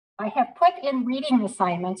I have put in reading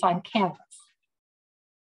assignments on Canvas.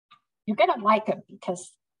 You're going to like them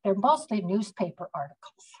because they're mostly newspaper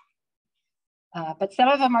articles. But some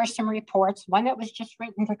of them are some reports, one that was just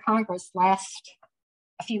written to Congress a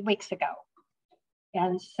few weeks ago.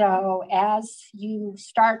 And so as we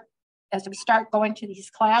start going to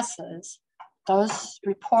these classes, those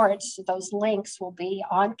reports, those links will be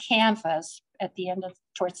on Canvas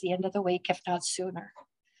towards the end of the week, if not sooner.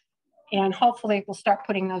 And hopefully we'll start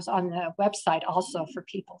putting those on the website also for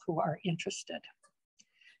people who are interested.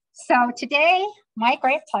 So today, my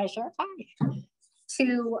great pleasure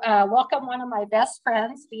to welcome one of my best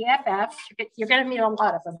friends, BFFs. You're going to meet a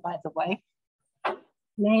lot of them, by the way.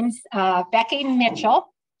 Name's Becky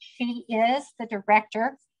Mitchell. She is the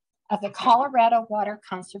director of the Colorado Water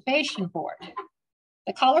Conservation Board.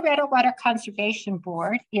 The Colorado Water Conservation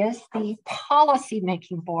Board is the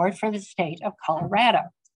policy-making board for the state of Colorado.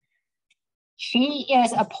 She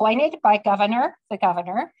is appointed by the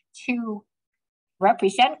governor, to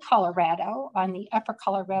represent Colorado on the Upper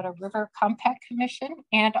Colorado River Compact Commission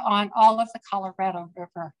and on all of the Colorado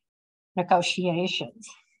River negotiations.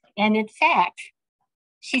 And in fact,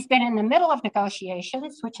 she's been in the middle of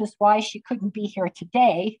negotiations, which is why she couldn't be here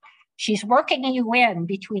today. She's working you in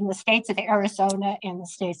between the states of Arizona and the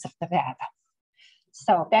states of Nevada.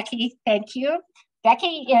 So Becky, thank you.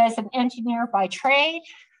 Becky is an engineer by trade.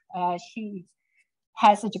 She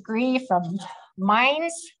has a degree from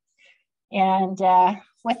mines. And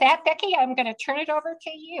with that, Becky, I'm going to turn it over to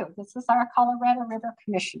you. This is our Colorado River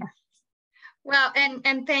Commissioner. Well,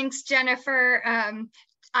 and thanks, Jennifer.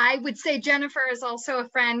 I would say Jennifer is also a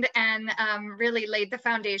friend and really laid the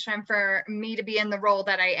foundation for me to be in the role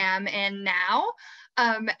that I am in now.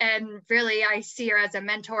 And really, I see her as a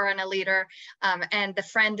mentor and a leader, and the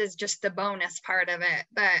friend is just the bonus part of it.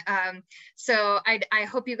 But so I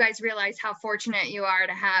hope you guys realize how fortunate you are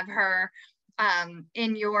to have her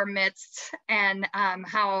in your midst, and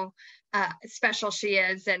how special she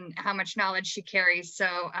is and how much knowledge she carries. So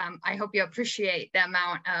I hope you appreciate the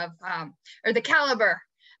amount of, or the caliber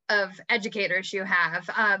of educators you have.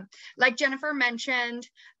 Like Jennifer mentioned,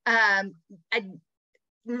 I'm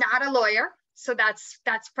not a lawyer. So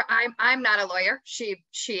I'm not a lawyer. She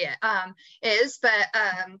is,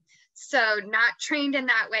 but so not trained in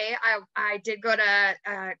that way. I did go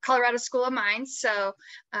to Colorado School of Mines, so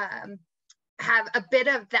have a bit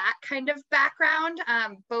of that kind of background,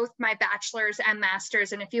 both my bachelor's and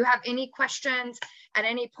master's. And if you have any questions at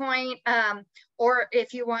any point, or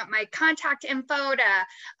if you want my contact info to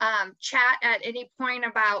chat at any point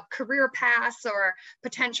about career paths or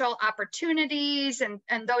potential opportunities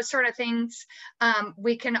and those sort of things,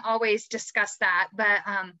 we can always discuss that. But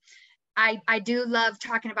I do love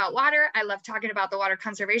talking about water. I love talking about the Water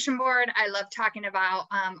Conservation Board. I love talking about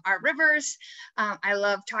our rivers. I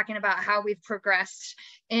love talking about how we've progressed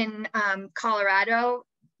in Colorado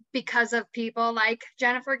because of people like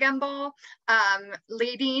Jennifer Gembel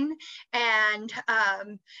leading. And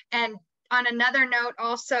on another note,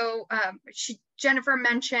 also, Jennifer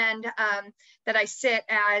mentioned that I sit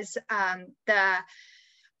as the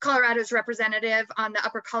Colorado's representative on the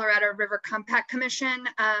Upper Colorado River Compact Commission,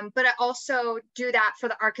 but I also do that for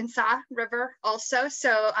the Arkansas River also.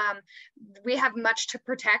 So we have much to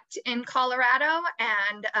protect in Colorado,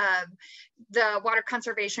 and the Water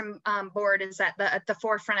Conservation Board is at the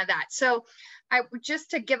forefront of that. So just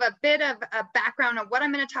to give a bit of a background of what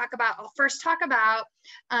I'm going to talk about, I'll first talk about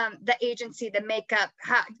the agency, the makeup,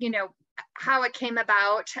 how it came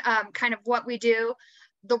about, kind of what we do,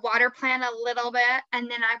 the water plan a little bit, and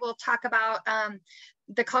then I will talk about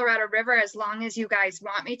the Colorado River as long as you guys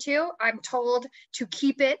want me to. I'm told to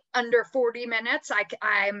keep it under 40 minutes.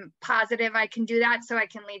 I'm positive I can do that, so I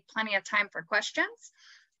can leave plenty of time for questions,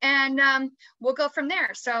 and we'll go from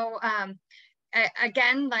there. So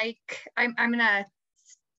again, like I'm gonna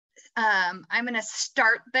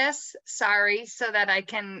start this, sorry, so that I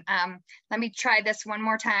can, let me try this one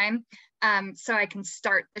more time, so I can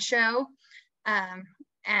start the show.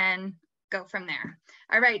 And go from there.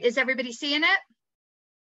 All right, is everybody seeing it?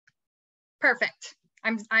 Perfect.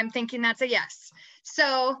 I'm thinking that's a yes.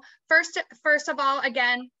 So first of all,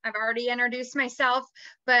 again, I've already introduced myself,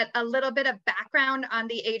 but a little bit of background on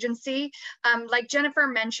the agency. Like Jennifer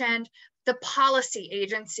mentioned, the policy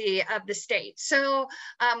agency of the state. So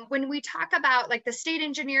when we talk about like the state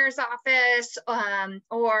engineer's office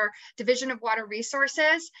or Division of Water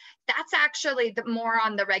Resources, That's actually more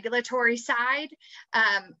on the regulatory side.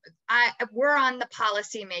 We're on the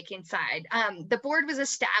policy making side. The board was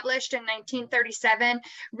established in 1937,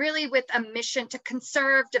 really with a mission to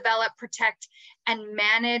conserve, develop, protect, and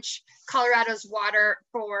manage Colorado's water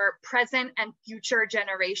for present and future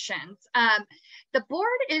generations. The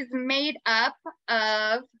board is made up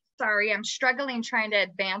of, sorry, I'm struggling trying to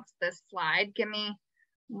advance this slide. Give me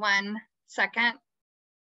 1 second.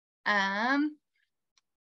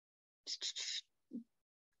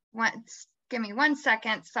 Give me 1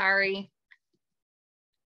 second, sorry.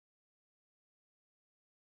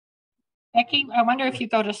 Becky, I wonder if you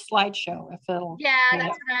go to slideshow, if it'll. Yeah,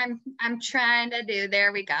 that's what I'm trying to do.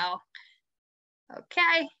 There we go.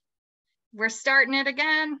 Okay, we're starting it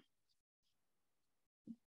again.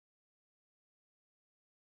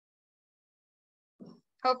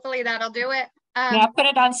 Hopefully that'll do it. Yeah, put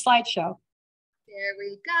it on slideshow. There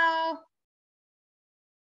we go.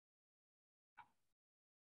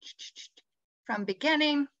 From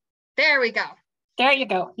beginning. There we go. There you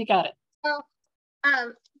go. You got it. Oh,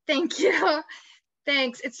 thank you.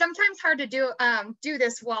 Thanks. It's sometimes hard to do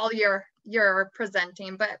this while you're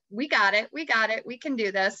presenting, but we got it. We got it. We can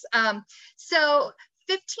do this. So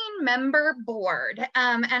 15-member board,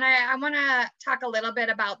 and I want to talk a little bit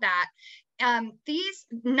about that. These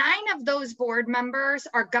 9 of those board members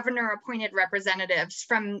are governor appointed representatives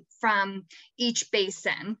from each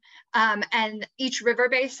basin and each river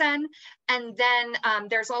basin. And then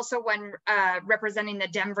there's also one representing the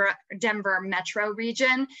Denver metro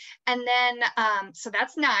region. And then, so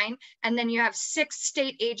that's 9. And then you have 6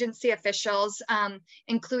 state agency officials,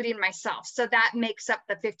 including myself. So that makes up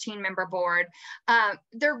the 15-member board.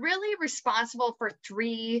 They're really responsible for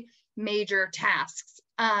 3 major tasks.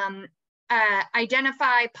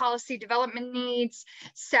 Identify policy development needs,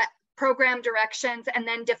 set program directions, and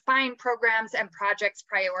then define programs and projects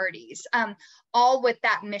priorities, all with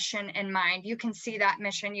that mission in mind. You can see that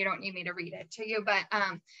mission, you don't need me to read it to you, but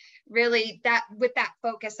really that with that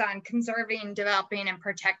focus on conserving, developing, and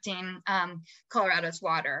protecting Colorado's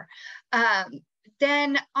water.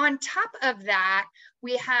 Then on top of that,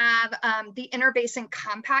 we have the Interbasin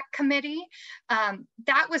Compact Committee.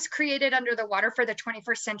 That was created under the Water for the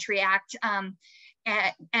 21st Century Act,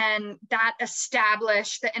 and that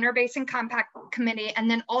established the Interbasin Compact Committee, and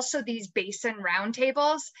then also these basin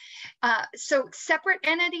roundtables. So separate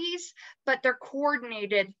entities, but they're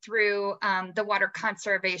coordinated through the Water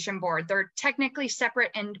Conservation Board. They're technically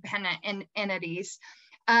separate independent entities.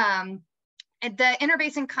 The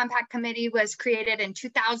Interbasin Compact Committee was created in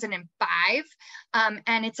 2005,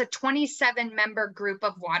 and it's a 27-member group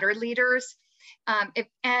of water leaders.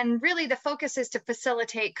 And really the focus is to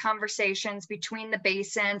facilitate conversations between the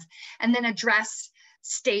basins and then address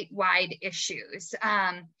statewide issues.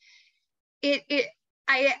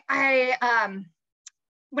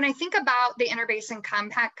 When I think about the Interbasin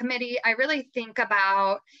Compact Committee, I really think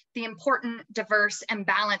about the important, diverse, and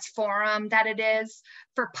balanced forum that it is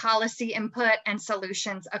for policy input and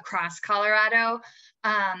solutions across Colorado.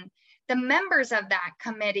 The members of that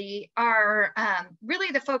committee are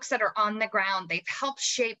really the folks that are on the ground. They've helped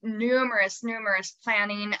shape numerous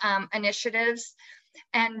planning initiatives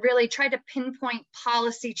and really try to pinpoint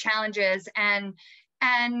policy challenges and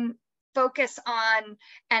focus on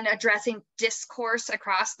and addressing discourse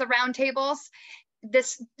across the roundtables.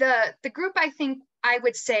 The group, I think I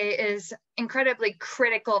would say, is incredibly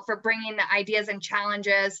critical for bringing the ideas and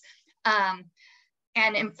challenges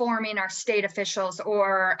and informing our state officials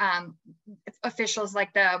or officials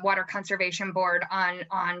like the Water Conservation Board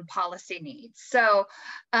on policy needs. So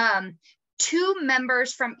 2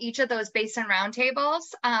 members from each of those basin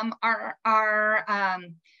roundtables are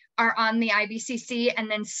on the IBCC,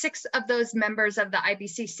 and then 6 of those members of the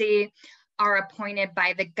IBCC are appointed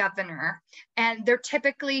by the governor. And they're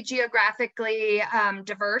typically geographically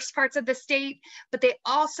diverse parts of the state, but they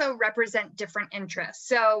also represent different interests.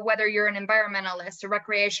 So whether you're an environmentalist, a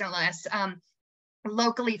recreationalist,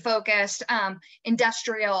 locally focused,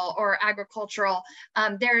 industrial or agricultural,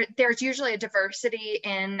 there's usually a diversity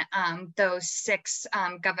in those 6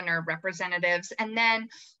 governor representatives. And then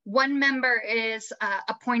 1 member is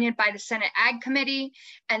appointed by the Senate Ag Committee,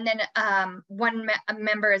 and then one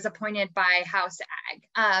member is appointed by House Ag.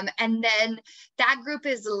 And then that group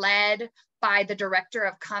is led by the Director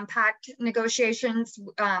of Compact Negotiations,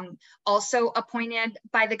 also appointed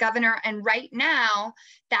by the governor. And right now,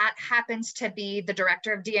 that happens to be the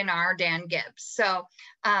Director of DNR, Dan Gibbs. So,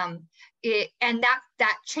 and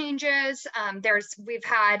that changes. We've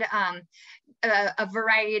had a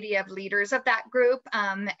variety of leaders of that group,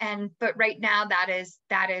 but right now that is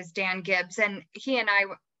Dan Gibbs, and he and I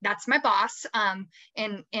that's my boss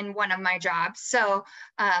in one of my jobs. So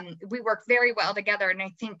we work very well together, and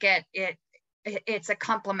I think it's a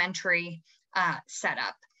complementary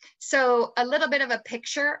setup. So a little bit of a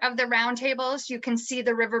picture of the roundtables. You can see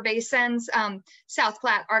the river basins, South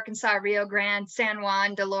Platte, Arkansas, Rio Grande, San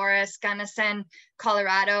Juan, Dolores, Gunnison,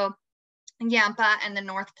 Colorado, Yampa, and the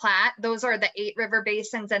North Platte. Those are the 8 river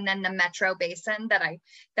basins, and then the Metro Basin that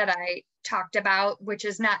I talked about, which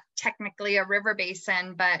is not technically a river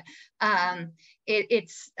basin, but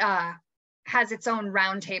it's has its own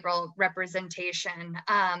roundtable representation.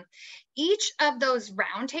 Each of those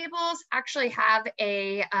roundtables actually have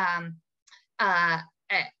a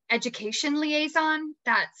education liaison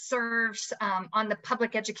that serves on the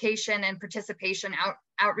public education and participation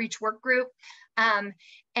outreach work group.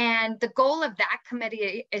 And the goal of that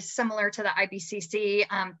committee is similar to the IBCC,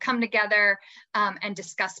 come together and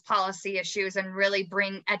discuss policy issues and really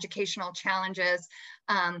bring educational challenges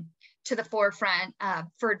to the forefront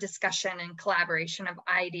for discussion and collaboration of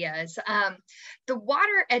ideas. The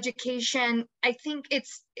water education, I think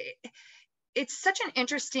it's such an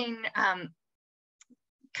interesting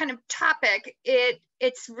kind of topic.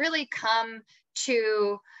 It's really come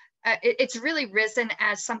to it's really risen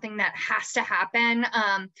as something that has to happen.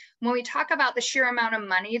 When we talk about the sheer amount of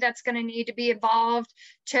money that's going to need to be involved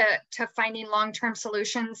to finding long-term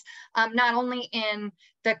solutions, not only in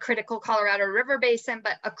the critical Colorado River Basin,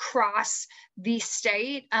 but across the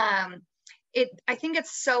state, I think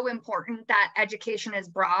it's so important that education is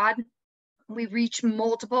broad. We reach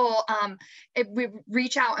multiple, we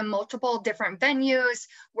reach out in multiple different venues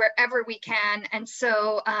wherever we can. And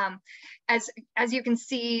so as you can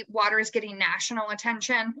see, water is getting national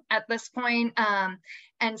attention at this point.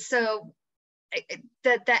 And so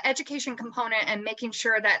the education component and making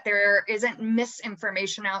sure that there isn't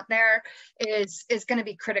misinformation out there is going to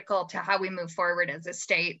be critical to how we move forward as a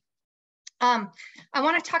state. I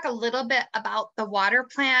want to talk a little bit about the water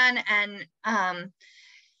plan and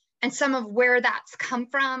some of where that's come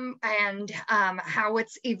from and how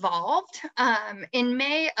it's evolved. In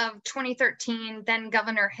May of 2013, then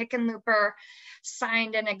Governor Hickenlooper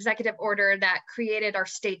signed an executive order that created our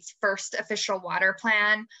state's first official water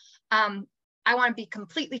plan. I want to be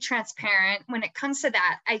completely transparent when it comes to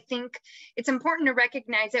that. I think it's important to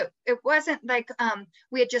recognize it wasn't like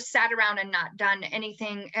we had just sat around and not done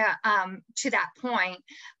anything to that point.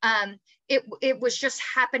 It was just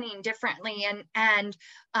happening differently, and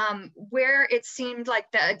where it seemed like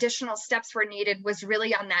the additional steps were needed was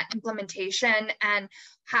really on that implementation and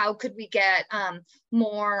how could we get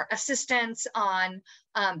more assistance on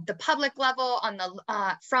the public level, on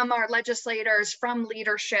the from our legislators, from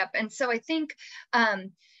leadership. And so I think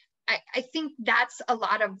I think that's a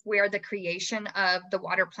lot of where the creation of the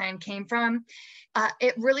water plan came from.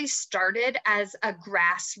 It really started as a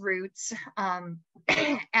grassroots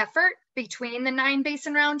effort between the 9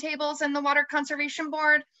 basin roundtables and the Water Conservation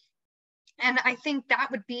Board. And I think that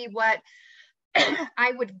would be what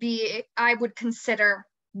I would consider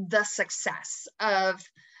the success of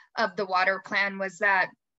the water plan, was that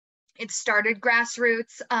it started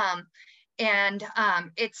grassroots, and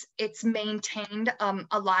it's maintained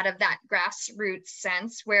a lot of that grassroots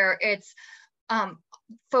sense where it's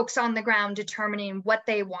folks on the ground determining what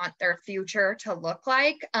they want their future to look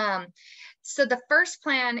like. So the first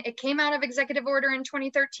plan, it came out of executive order in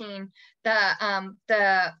 2013.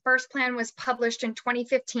 The first plan was published in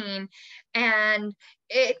 2015, and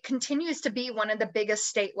it continues to be one of the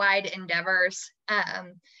biggest statewide endeavors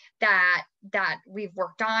that we've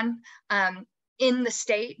worked on in the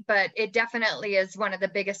state, but it definitely is one of the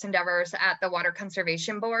biggest endeavors at the Water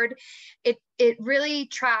Conservation Board. It really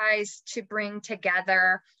tries to bring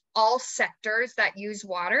together all sectors that use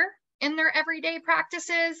water in their everyday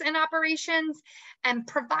practices and operations and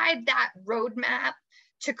provide that roadmap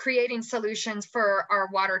to creating solutions for our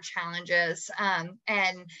water challenges,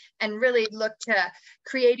 and really look to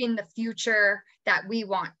creating the future that we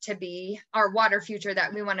want to be, our water future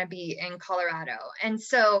that we want to be in Colorado. And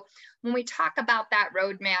so when we talk about that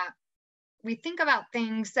roadmap, we think about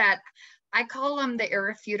things that I call them the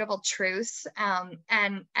irrefutable truths,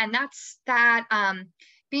 and that's that,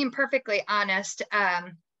 being perfectly honest,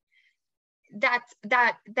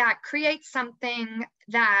 that creates something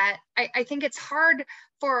that I think it's hard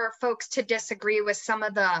for folks to disagree with some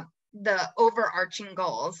of the overarching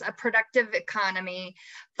goals: a productive economy,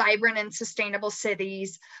 vibrant and sustainable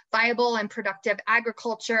cities, viable and productive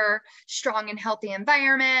agriculture, strong and healthy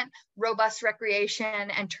environment, robust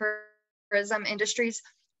recreation and tourism industries.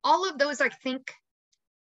 All of those, I think,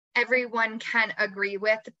 everyone can agree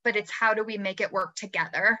with, but it's how do we make it work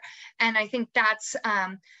together? And I think that's,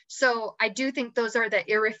 so I do think those are the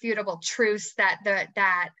irrefutable truths that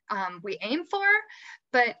we aim for,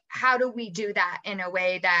 but how do we do that in a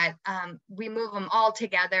way that we move them all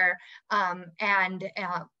together and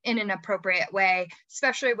in an appropriate way,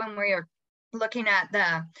 especially when we're looking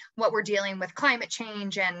at what we're dealing with climate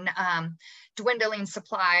change and dwindling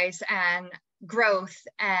supplies and growth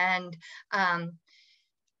and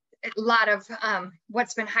a lot of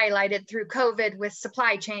what's been highlighted through COVID with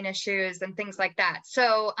supply chain issues and things like that.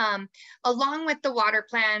 So along with the water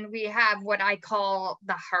plan, we have what I call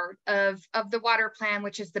the heart of the water plan,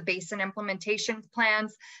 which is the basin implementation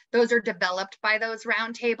plans. Those are developed by those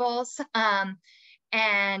roundtables.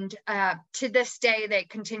 And to this day, they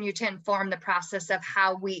continue to inform the process of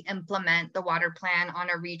how we implement the water plan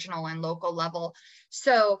on a regional and local level.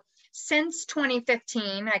 So since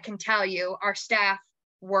 2015, I can tell you our staff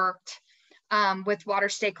worked with water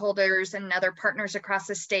stakeholders and other partners across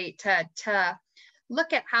the state to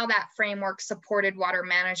look at how that framework supported water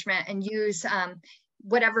management and use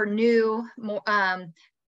whatever new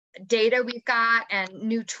data we've got and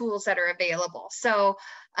new tools that are available. So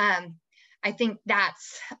I think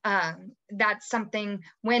that's something,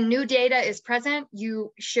 when new data is present,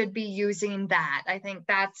 you should be using that. I think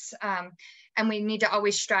that's, and we need to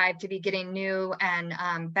always strive to be getting new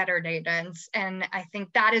and better data. And I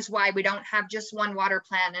think that is why we don't have just one water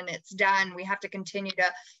plan and it's done. We have to continue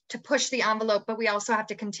to push the envelope, but we also have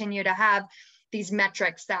to continue to have these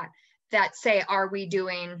metrics that say, are we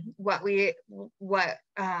doing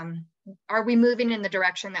are we moving in the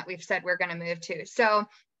direction that we've said we're going to move to? So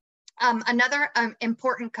another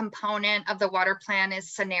important component of the water plan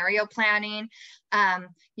is scenario planning.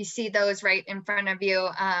 You see those right in front of you.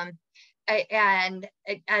 And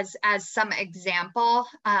as some example,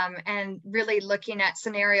 and really looking at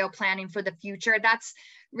scenario planning for the future, that's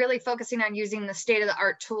really focusing on using the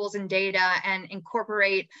state-of-the-art tools and data and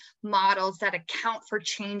incorporate models that account for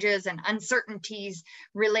changes and uncertainties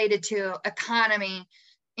related to economy,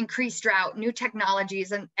 increased drought, new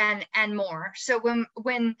technologies, and more. So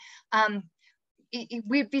when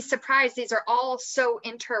we'd be surprised, these are all so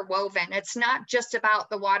interwoven. It's not just about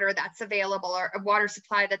the water that's available or a water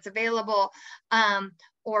supply that's available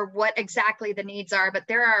or what exactly the needs are, but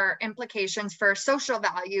there are implications for social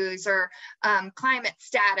values or climate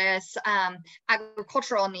status,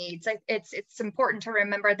 agricultural needs. It's important to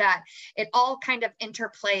remember that it all kind of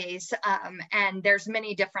interplays and there's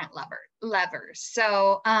many different levers.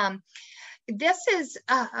 So this is,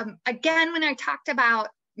 again, when I talked about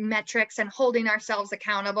metrics and holding ourselves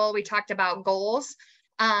accountable, we talked about goals.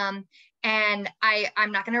 And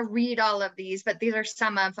I'm not going to read all of these, but these are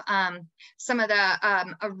some of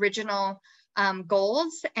the original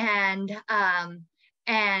goals, and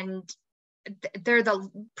they're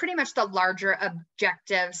pretty much the larger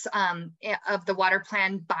objectives of the water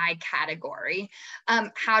plan by category.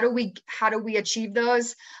 How do we achieve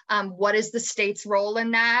those? What is the state's role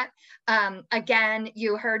in that? Again,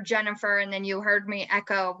 you heard Jennifer, and then you heard me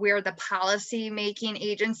echo, we're the policy making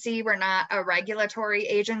agency. We're not a regulatory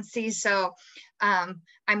agency. So I'm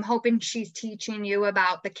hoping she's teaching you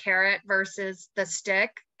about the carrot versus the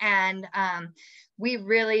stick. And we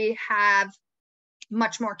really have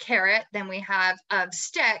much more carrot than we have of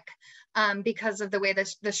stick because of the way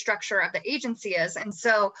the structure of the agency is. And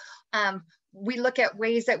so we look at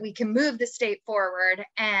ways that we can move the state forward,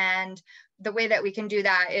 and the way that we can do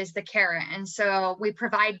that is the carrot. And so we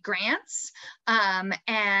provide grants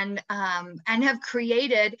and have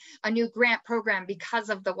created a new grant program because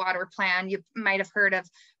of the water plan. You might have heard of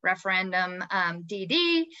Referendum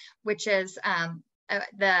DD, which is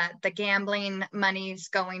the gambling monies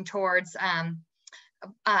going towards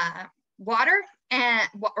water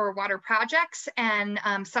or water projects, and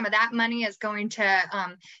some of that money is going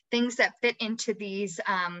to things that fit into these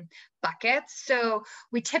buckets. So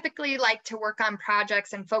we typically like to work on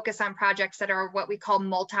projects and focus on projects that are what we call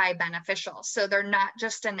multi-beneficial. So they're not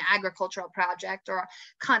just an agricultural project or a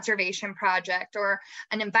conservation project or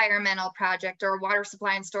an environmental project or a water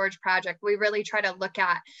supply and storage project. We really try to look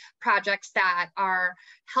at projects that are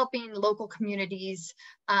helping local communities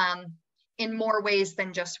in more ways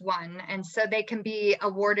than just one. And so they can be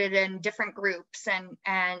awarded in different groups.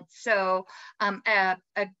 And so a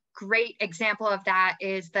great example of that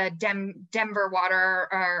is the Denver Water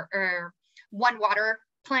or One Water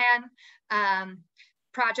Plan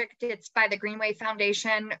project. It's by the Greenway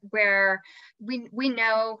Foundation, where we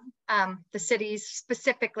know the cities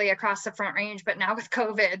specifically across the Front Range, but now with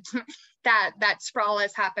COVID, that sprawl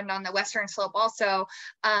has happened on the Western Slope also.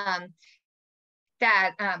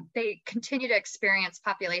 they continue to experience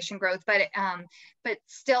population growth, but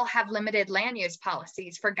still have limited land use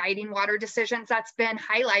policies for guiding water decisions. That's been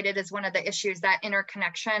highlighted as one of the issues, that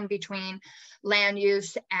interconnection between land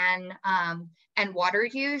use and water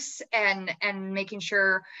use, and making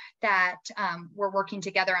sure that we're working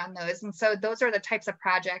together on those. And so those are the types of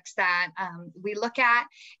projects that we look at.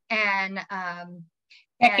 And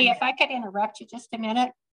Becky, if I could interrupt you just a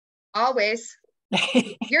minute. Always.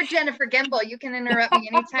 You're Jennifer Gimbel. You can interrupt me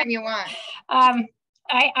anytime you want.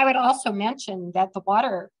 I would also mention that the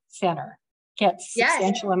Water Center gets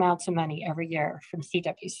substantial amounts of money every year from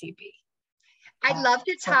CWCB. I'd love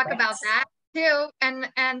to talk about that too.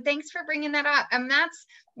 And thanks for bringing that up. And that's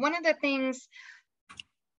one of the things,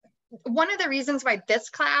 one of the reasons why this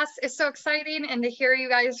class is so exciting, and to hear you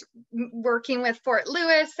guys working with Fort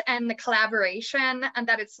Lewis and the collaboration, and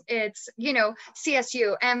that it's you know,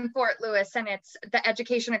 CSU and Fort Lewis, and it's the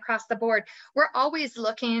education across the board. We're always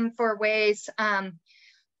looking for ways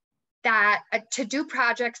that to do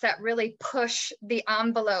projects that really push the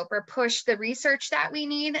envelope or push the research that we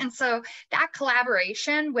need. And so that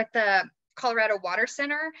collaboration with the Colorado Water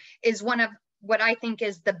Center is one of what I think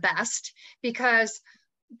is the best, because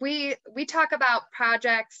we talk about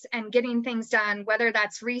projects and getting things done, whether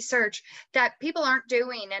that's research that people aren't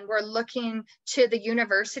doing, and we're looking to the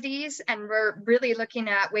universities, and we're really looking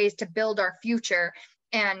at ways to build our future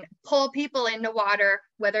and pull people into water,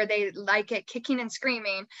 whether they like it kicking and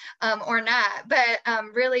screaming or not, but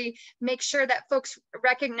really make sure that folks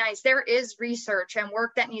recognize there is research and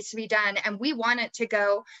work that needs to be done. And we want it to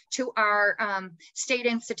go to our state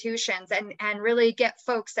institutions, and really get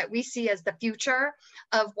folks that we see as the future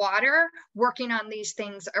of water working on these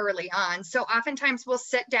things early on. So oftentimes we'll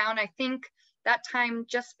sit down, I think that time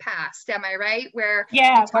just passed, am I right? Where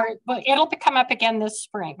it'll come up again this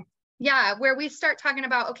spring. Yeah, where we start talking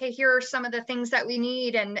about, okay, here are some of the things that we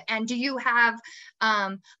need, and do you have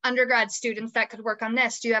undergrad students that could work on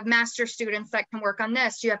this? Do you have master students that can work on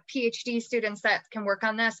this? Do you have PhD students that can work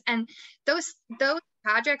on this? And those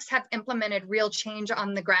projects have implemented real change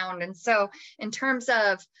on the ground. And so in terms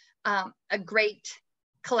of a great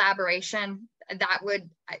collaboration, that would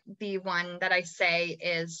be one that I say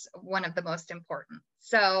is one of the most important.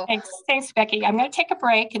 So thanks, Becky. I'm going to take a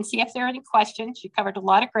break and see if there are any questions. You covered a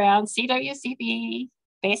lot of ground: CWCB,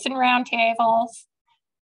 basin roundtables,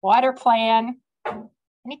 water plan.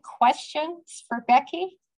 Any questions for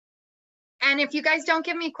Becky? And if you guys don't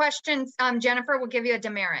give me questions, Jennifer will give you a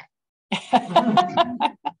demerit.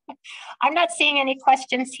 I'm not seeing any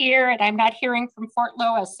questions here, and I'm not hearing from Fort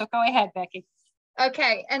Lewis. So go ahead, Becky.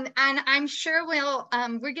 Okay, and I'm sure we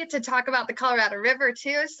get to talk about the Colorado River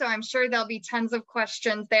too, so I'm sure there'll be tons of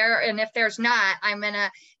questions there. And if there's not,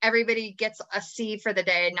 everybody gets a C for the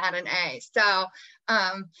day, not an A. So,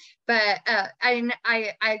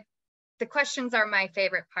 the questions are my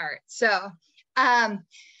favorite part. So,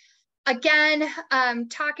 again,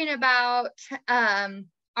 talking about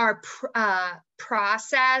our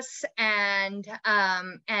process and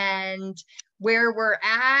where we're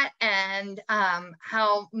at, and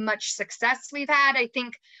how much success we've had. I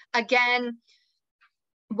think, again,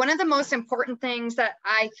 one of the most important things that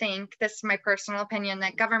I think, this is my personal opinion,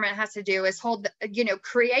 that government has to do is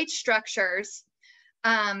create structures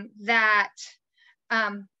that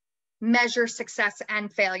measure success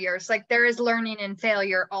and failures. Like, there is learning and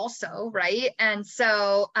failure also, right? And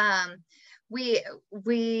so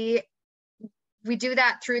we do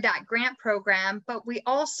that through that grant program, but we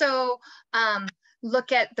also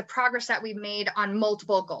look at the progress that we've made on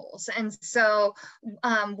multiple goals. And so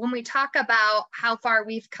when we talk about how far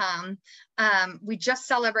we've come, we just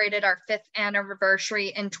celebrated our 5th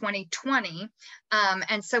anniversary in 2020.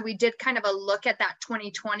 And so we did kind of a look at that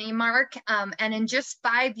 2020 mark. And in just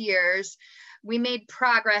 5 years, we made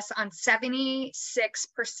progress on 76%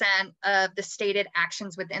 of the stated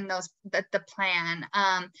actions within the plan.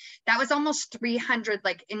 That was almost 300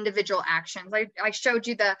 individual actions. I showed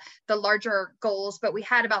you the larger goals, but we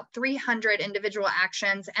had about 300 individual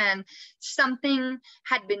actions, and something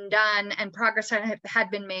had been done and progress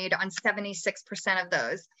had been made on 76% of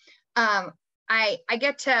those. I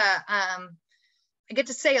get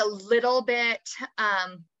to say a little bit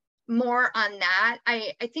more on that.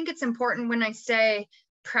 I think it's important when I say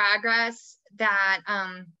progress that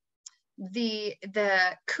the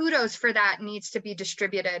kudos for that needs to be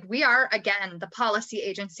distributed. We are, again, the policy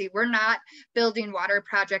agency. We're not building water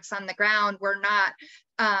projects on the ground. We're not,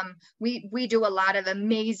 we do a lot of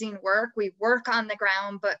amazing work. We work on the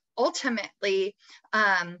ground, but ultimately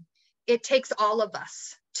it takes all of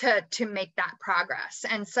us to make that progress.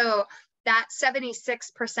 And so that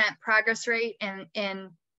 76% progress rate in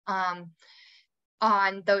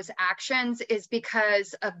on those actions is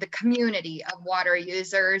because of the community of water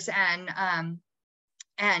users and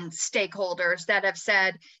stakeholders that have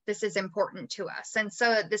said this is important to us. And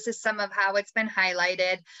so this is some of how it's been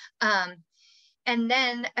highlighted. And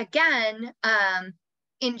then again,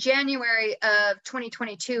 in January of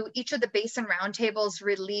 2022, each of the basin roundtables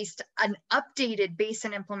released an updated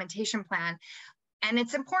basin implementation plan. And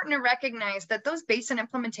it's important to recognize that those basin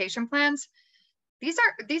implementation plans, these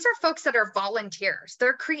are folks that are volunteers.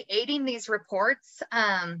 They're creating these reports,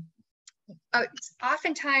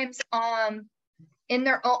 oftentimes on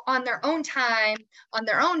their own time, on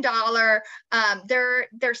their own dollar.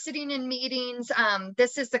 They're sitting in meetings.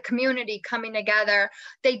 This is the community coming together.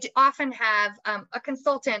 They often have a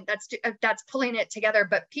consultant that's pulling it together,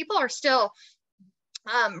 but people are still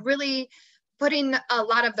really putting a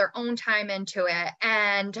lot of their own time into it.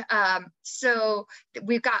 And so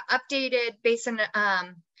we've got updated basin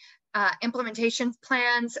implementation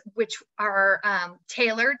plans, which are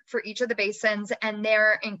tailored for each of the basins, and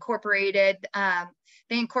they're incorporated.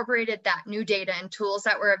 They incorporated that new data and tools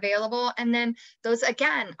that were available. And then those,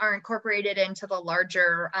 again, are incorporated into the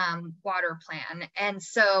larger water plan. And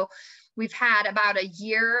so we've had about a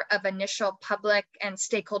year of initial public and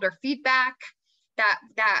stakeholder feedback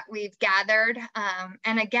that we've gathered.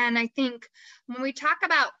 And again, I think when we talk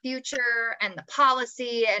about future and the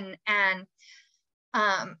policy and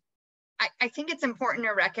I think it's important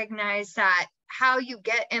to recognize that how you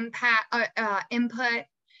get input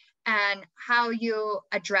and how you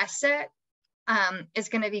address it is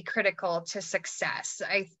going to be critical to success.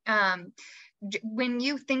 When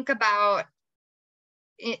you think about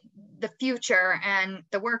the future and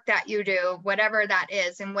the work that you do, whatever that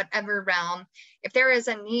is, in whatever realm, if there is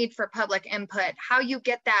a need for public input, how you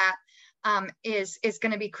get that is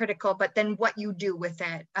going to be critical, but then what you do with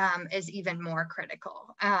it is even more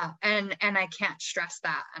critical. And I can't stress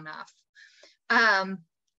that enough.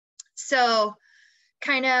 So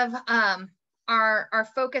kind of our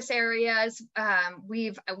focus areas,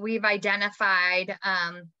 we've identified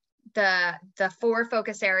the 4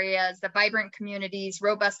 focus areas: the vibrant communities,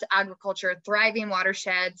 robust agriculture, thriving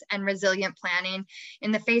watersheds, and resilient planning.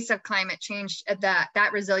 In the face of climate change, that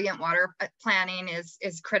resilient water planning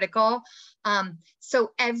is critical.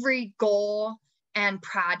 So every goal and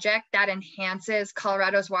project that enhances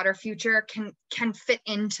Colorado's water future can fit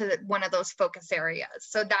into one of those focus areas.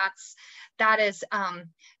 So that is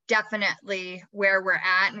definitely where we're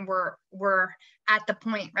at, and we're at the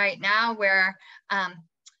point right now where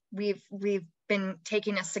we've been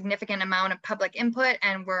taking a significant amount of public input,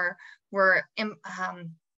 and we're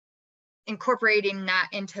incorporating that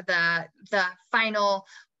into the final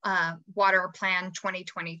water plan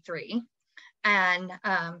 2023. And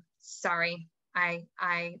sorry,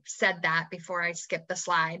 I said that before I skipped the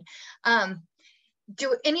slide.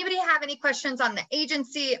 Do anybody have any questions on the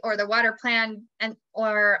agency or the water plan,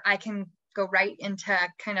 or I can go right into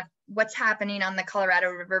kind of what's happening on the Colorado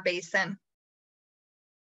River Basin?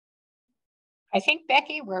 I think,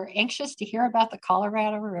 Becky, we're anxious to hear about the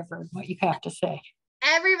Colorado River and what you have to say.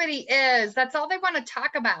 Everybody is. That's all they want to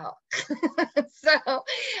talk about.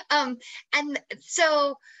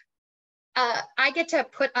 I get to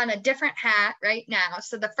put on a different hat right now.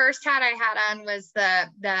 So the first hat I had on was the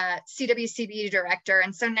CWCB director.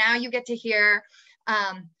 And so now you get to hear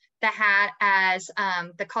the hat as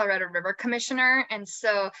the Colorado River Commissioner. And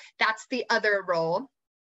so that's the other role.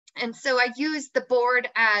 And so I use the board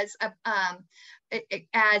as a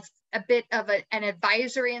bit of an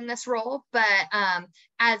advisory in this role, but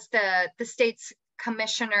as the state's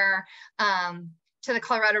commissioner to the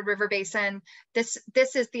Colorado River Basin, this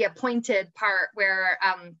is the appointed part where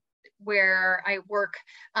I work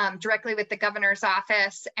directly with the governor's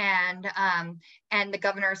office and the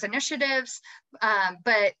governor's initiatives,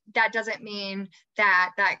 but that doesn't mean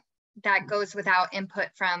that goes without input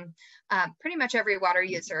from pretty much every water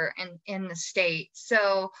user in the state.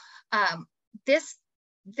 So this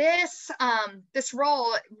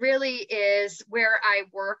role really is where I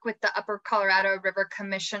work with the Upper Colorado River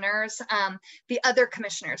commissioners, the other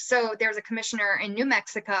commissioners. So there's a commissioner in New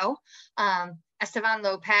Mexico, Esteban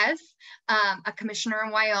Lopez, a commissioner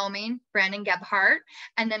in Wyoming, Brandon Gebhardt,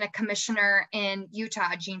 and then a commissioner in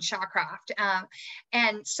Utah, Gene Shawcroft.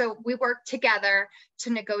 And so we work together to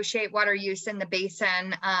negotiate water use in the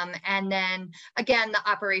basin. And then again, the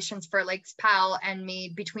operations for Lakes Powell and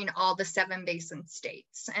Meade between all the 7 basin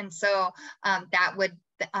states. And so that would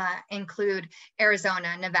include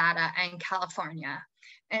Arizona, Nevada, and California.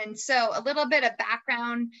 And so a little bit of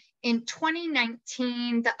background. In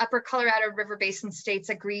 2019, the Upper Colorado River Basin states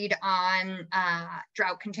agreed on a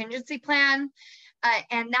drought contingency plan.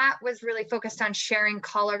 And that was really focused on sharing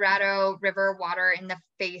Colorado River water in the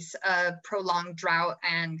face of prolonged drought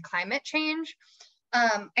and climate change.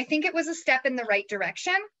 I think it was a step in the right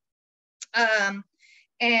direction. And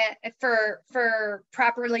for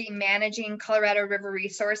properly managing Colorado River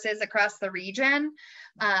resources across the region.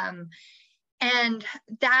 And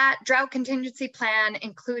that drought contingency plan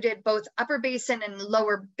included both upper basin and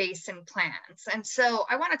lower basin plans. And so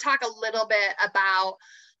I want to talk a little bit about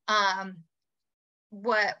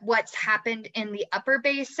what's happened in the upper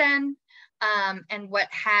basin and what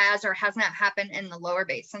has or has not happened in the lower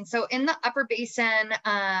basin. So in the upper basin,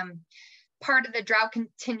 part of the drought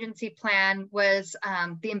contingency plan was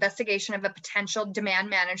the investigation of a potential demand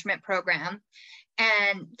management program.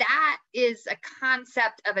 And that is a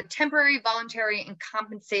concept of a temporary, voluntary, and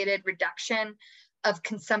compensated reduction of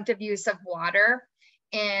consumptive use of water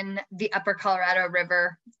in the upper Colorado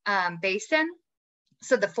River basin.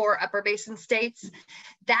 So the 4 upper basin states.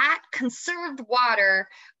 That conserved water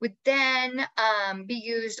would then be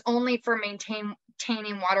used only for maintaining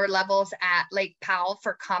water levels at Lake Powell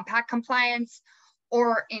for compact compliance,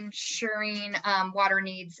 or ensuring water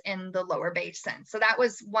needs in the lower basin. So that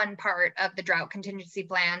was one part of the drought contingency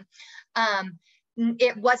plan.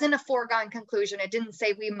 It wasn't a foregone conclusion. It didn't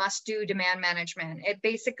say we must do demand management. It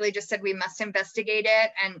basically just said we must investigate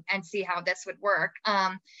it and see how this would work.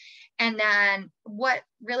 And then what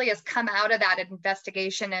really has come out of that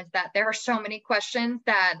investigation is that there are so many questions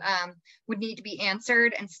that would need to be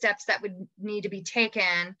answered and steps that would need to be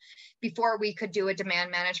taken before we could do a demand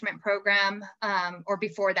management program or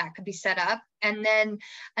before that could be set up. And then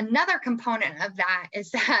another component of that is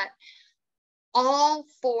that all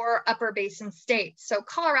 4 upper basin states, so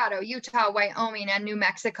Colorado, Utah, Wyoming, and New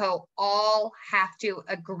Mexico, all have to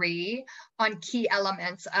agree on key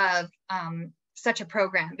elements of such a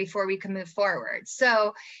program before we can move forward.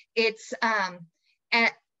 So it's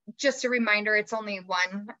just a reminder, it's only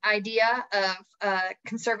one idea of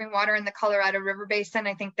conserving water in the Colorado River Basin.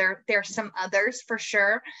 I think there are some others for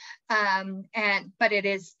sure, but it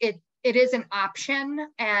is an option,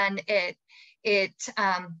 and it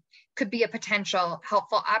could be a potential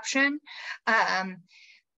helpful option.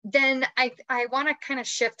 Then I want to kind of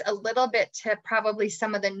shift a little bit to probably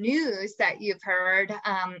some of the news that you've heard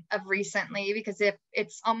of recently, because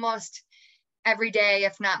it's almost every day,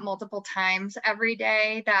 if not multiple times every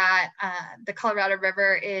day, that the Colorado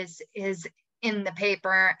River is in the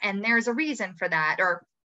paper, and there's a reason for that, or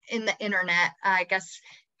in the internet. I guess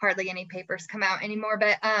hardly any papers come out anymore,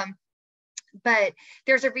 but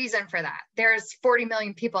there's a reason for that. There's 40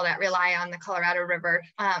 million people that rely on the Colorado River,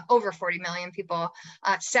 over 40 million people,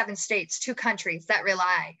 7 states, 2 countries that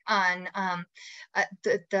rely on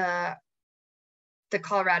the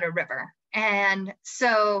Colorado River. And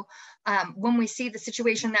so when we see the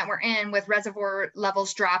situation that we're in with reservoir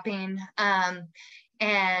levels dropping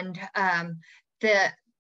and the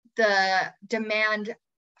demand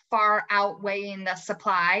far outweighing the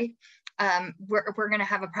supply, we're going to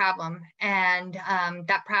have a problem, and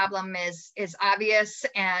that problem is obvious.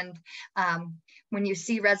 And when you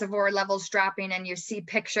see reservoir levels dropping, and you see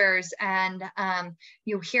pictures, and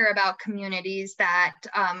you hear about communities that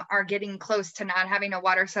are getting close to not having a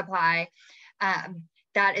water supply,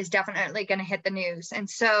 that is definitely going to hit the news. And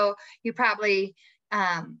so you probably,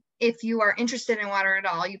 if you are interested in water at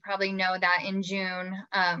all, you probably know that in June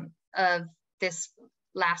of this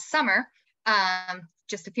last summer,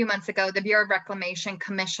 just a few months ago, the Bureau of Reclamation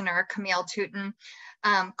Commissioner, Camille Touton,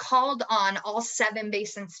 called on all 7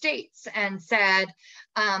 basin states and said,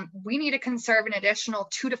 we need to conserve an additional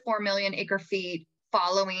 2 to 4 million acre feet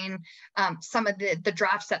following some of the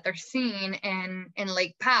drops that they're seeing in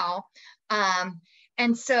Lake Powell.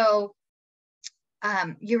 And so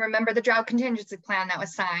you remember the drought contingency plan that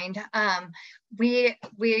was signed. We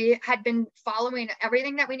had been following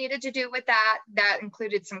everything that we needed to do with that. That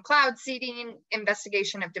included some cloud seeding,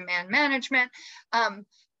 investigation of demand management.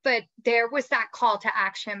 But there was that call to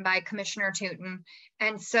action by Commissioner Touton.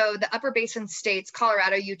 And so the upper basin states,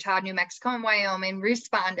 Colorado, Utah, New Mexico, and Wyoming,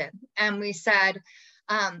 responded. And we said,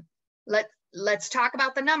 let's talk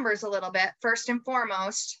about the numbers a little bit. First and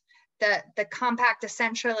foremost, the compact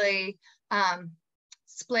essentially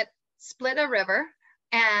split a river,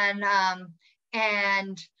 and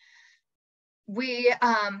we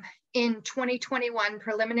in 2021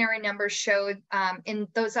 preliminary numbers showed in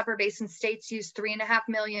those upper basin states used 3.5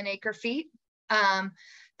 million acre feet.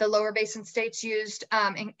 The lower basin states used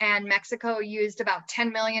and Mexico used about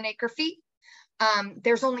 10 million acre feet.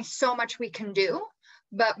 There's only so much we can do,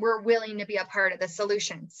 but we're willing to be a part of the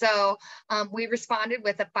solution. So we responded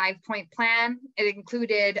with a 5-point plan. It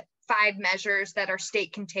included 5 measures that our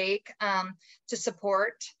state can take to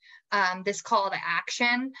support this call to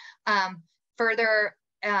action. Further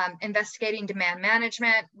investigating demand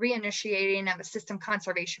management, reinitiating of a system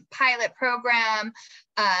conservation pilot program.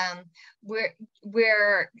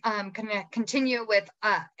 We're going to continue with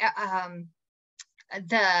the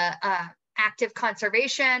active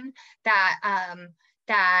conservation that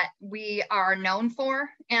we are known for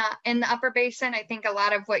in the Upper Basin. I think a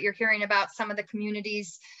lot of what you're hearing about some of the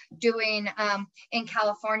communities doing in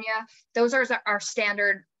California, those are our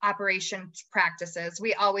standard operations practices.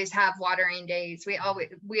 We always have watering days. We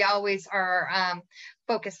always are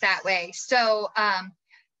focused that way. So,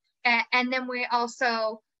 and then we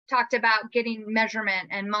also talked about getting measurement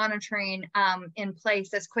and monitoring in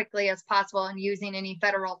place as quickly as possible and using any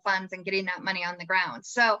federal funds and getting that money on the ground.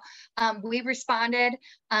 So we responded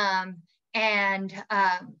and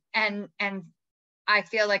I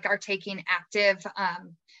feel like are taking active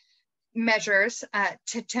measures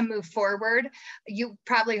to move forward. You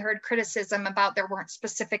probably heard criticism about there weren't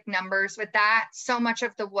specific numbers with that. So much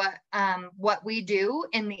of the what we do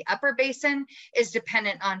in the Upper Basin is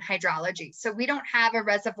dependent on hydrology. So we don't have a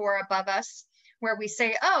reservoir above us where we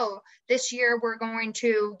say, oh, this year we're going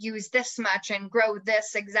to use this much and grow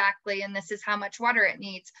this exactly, and this is how much water it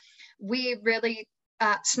needs. We really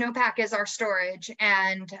snowpack is our storage,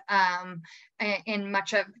 and in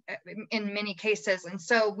many cases, and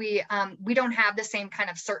so we don't have the same kind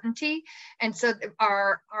of certainty, and so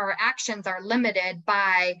our actions are limited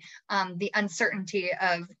by the uncertainty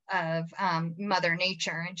of Mother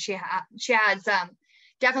Nature, and she has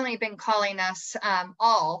definitely been calling us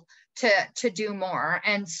all to do more,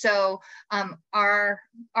 and so our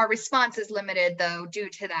response is limited though due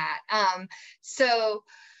to that. So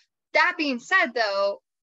that being said, though,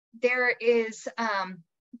 there is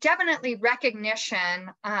definitely recognition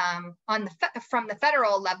from the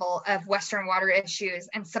federal level of Western water issues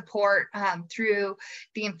and support through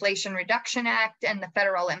the Inflation Reduction Act and the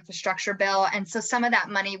federal infrastructure bill. And so some of that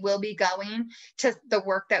money will be going to the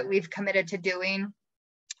work that we've committed to doing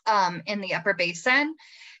in the Upper Basin.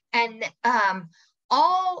 And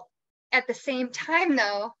all at the same time,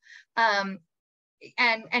 though,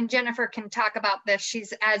 and Jennifer can talk about this.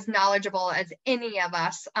 She's as knowledgeable as any of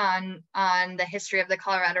us on the history of the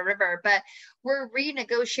Colorado River, but we're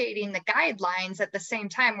renegotiating the guidelines at the same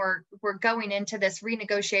time. We're going into this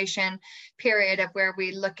renegotiation period of where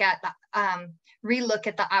we look at the relook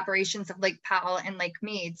at the operations of Lake Powell and Lake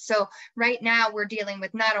Mead. So right now we're dealing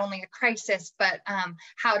with not only a crisis, but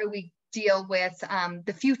how do we deal with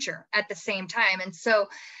the future at the same time? And so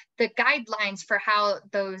the guidelines for how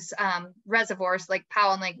those reservoirs like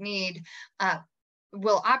Powell and Lake Mead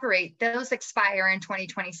will operate, those expire in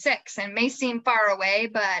 2026, and may seem far away,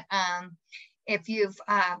 but if you've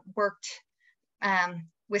worked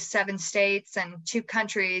with 7 states and 2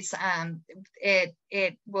 countries,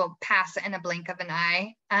 it will pass in a blink of an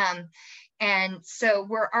eye. And so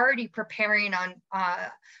we're already preparing on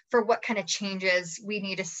for what kind of changes we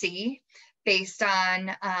need to see based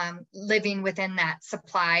on living within that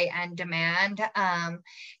supply and demand. And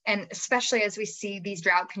especially as we see these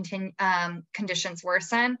drought conditions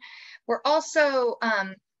worsen. We're also,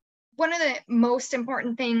 one of the most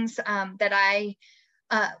important things that I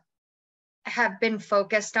have been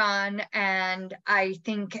focused on, and I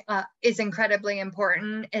think is incredibly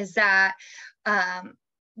important, is that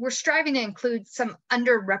we're striving to include some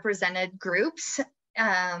underrepresented groups,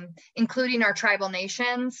 including our tribal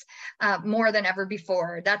nations, more than ever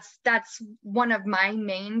before. That's one of my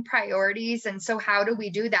main priorities. And so how do we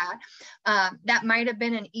do that? That might have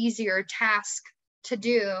been an easier task to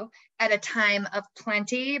do at a time of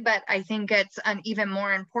plenty, but I think it's an even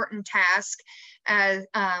more important task as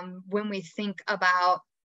when we think about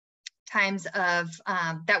times of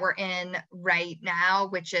that we're in right now,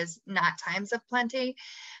 which is not times of plenty.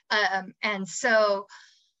 And so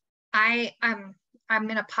I'm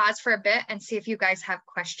going to pause for a bit and see if you guys have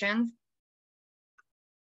questions.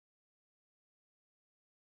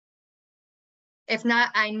 If not,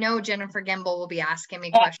 I know Jennifer Gimbel will be asking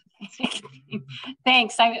me questions.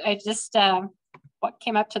 Thanks. I just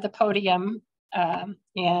came up to the podium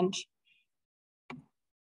and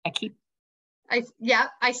I keep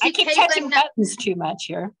touching buttons too much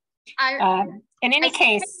here. In any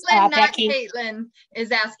case, Becky. Caitlin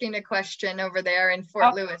is asking a question over there in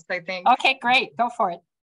Fort Lewis, I think. Okay, great. Go for it.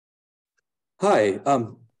 Hi.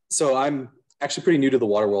 So I'm actually pretty new to the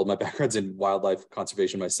water world. My background's in wildlife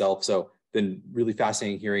conservation myself, so been really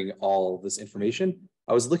fascinating hearing all this information.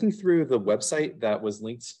 I was looking through the website that was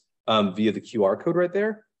linked via the QR code right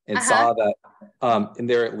there, and saw that in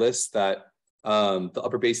there it lists that the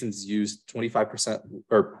upper basins used 25%,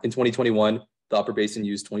 or in 2021, the upper basin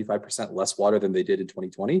used 25% less water than they did in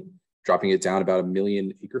 2020, dropping it down about 1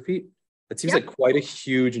 million acre feet. That seems like quite a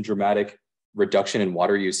huge and dramatic reduction in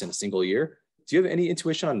water use in a single year. Do you have any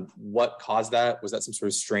intuition on what caused that? Was that some sort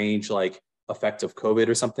of strange like effect of COVID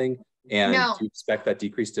or something? And No. do you expect that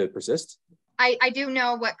decrease to persist? I do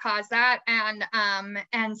know what caused that,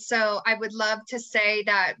 and so I would love to say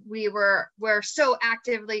that we're so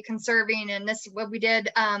actively conserving, and this is what we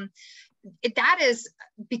did. That is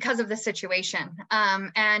because of the situation,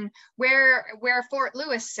 and where Fort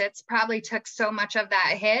Lewis sits probably took so much of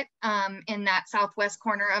that hit in that southwest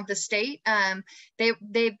corner of the state.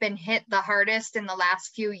 They've been hit the hardest in the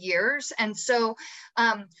last few years, and so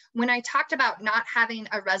when I talked about not having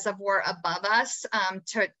a reservoir above us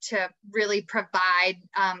to really provide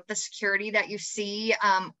the security that you see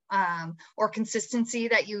or consistency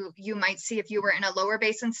that you might see if you were in a lower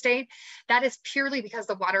basin state, that is purely because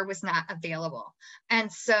the water was not available.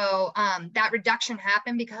 And so that reduction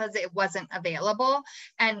happened because it wasn't available.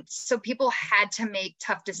 And so people had to make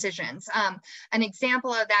tough decisions. An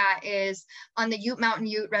example of that is on the Ute Mountain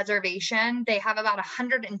Ute Reservation, they have about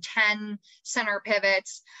 110 center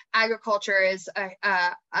pivots. Agriculture is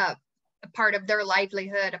a part of their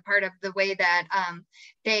livelihood, a part of the way that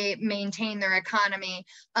they maintain their economy.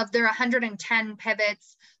 Of their 110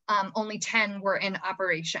 pivots, only 10 were in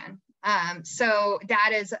operation. So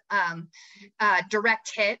that is a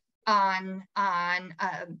direct hit on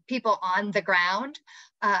people on the ground.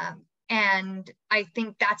 And I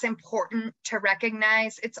think that's important to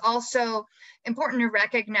recognize. It's also important to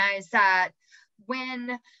recognize that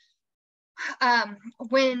when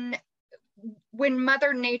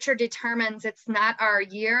Mother Nature determines it's not our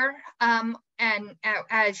year, and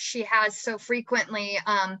as she has so frequently,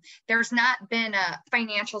 there's not been a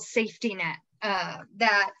financial safety net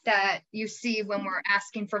that you see when we're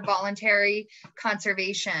asking for voluntary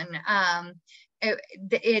conservation.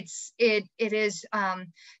 It is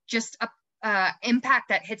just a impact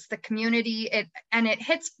that hits the community, and it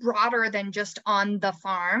hits broader than just on the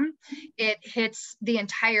farm. It hits the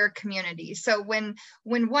entire community. So when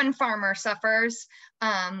one farmer suffers,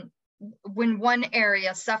 when one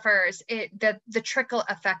area suffers, the trickle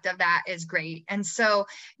effect of that is great. And so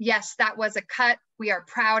yes, that was a cut. We are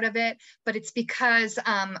proud of it, but it's because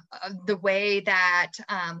of the way that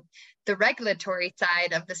the regulatory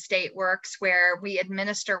side of the state works, where we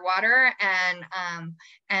administer water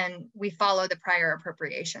and we follow the prior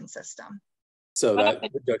appropriation system. So that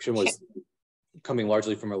reduction was coming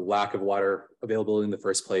largely from a lack of water availability in the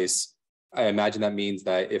first place. I imagine that means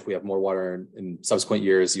that if we have more water in subsequent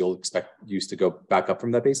years, you'll expect use to go back up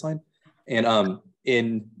from that baseline. And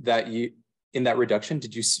in that reduction,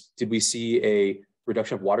 did we see a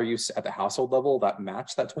reduction of water use at the household level that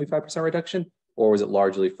matched that 25% reduction, or was it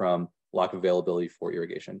largely from lack of availability for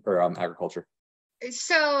irrigation or agriculture?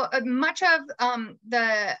 So much of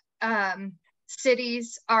the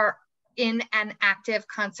cities are in an active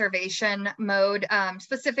conservation mode.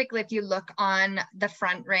 Specifically, if you look on the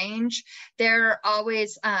Front Range, they're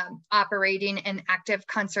always operating in active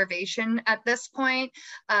conservation at this point.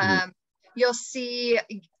 You'll see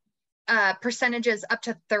percentages up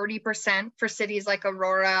to 30% for cities like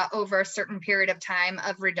Aurora over a certain period of time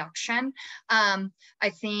of reduction. I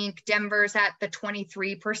think Denver's at the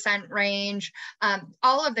 23% range.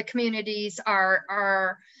 All of the communities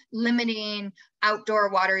are limiting outdoor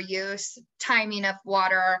water use, timing of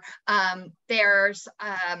water.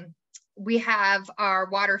 We have our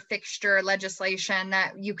water fixture legislation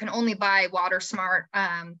that you can only buy water smart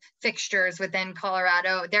fixtures within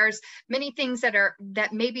Colorado. There's many things that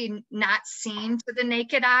maybe not seen to the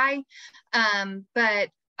naked eye, but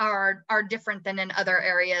are different than in other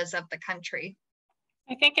areas of the country.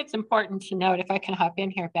 I think it's important to note, if I can hop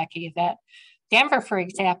in here, Becky, that Denver, for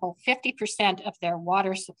example, 50% of their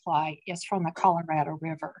water supply is from the Colorado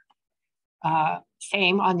River.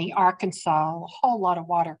 Same on the Arkansas, a whole lot of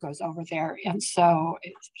water goes over there. And so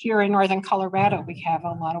here in Northern Colorado, we have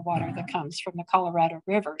a lot of water that comes from the Colorado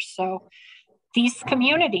River. So these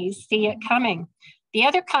communities see it coming. The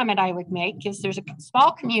other comment I would make is there's a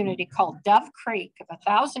small community called Dove Creek of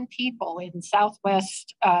 1,000 people in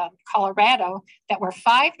Southwest Colorado that were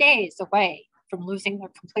 5 days away from losing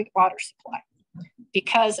their complete water supply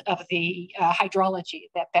because of the hydrology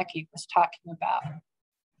that Becky was talking about.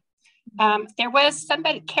 There was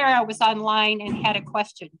somebody, Kara was online and had a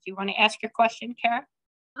question. Do you want to ask your question, Kara?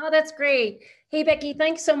 Oh, that's great. Hey, Becky,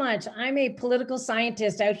 thanks so much. I'm a political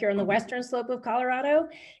scientist out here on the western slope of Colorado,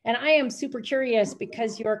 and I am super curious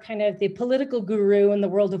because you're kind of the political guru in the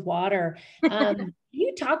world of water. Can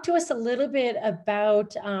you talk to us a little bit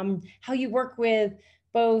about how you work with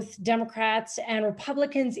both Democrats and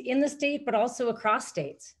Republicans in the state, but also across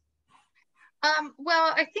states?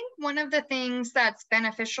 Well, I think one of the things that's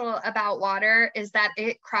beneficial about water is that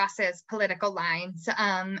it crosses political lines.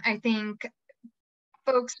 I think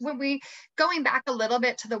folks, when we going back a little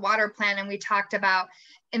bit to the water plan and we talked about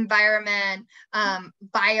environment,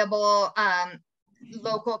 viable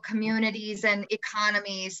local communities and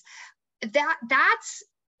economies,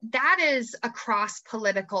 that is across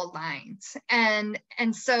political lines. And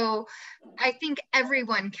so I think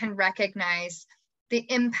everyone can recognize the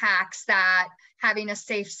impacts that having a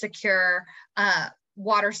safe, secure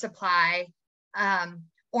water supply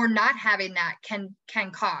or not having that can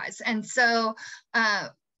cause. And so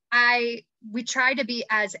we try to be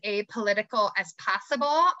as apolitical as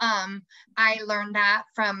possible. I learned that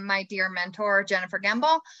from my dear mentor, Jennifer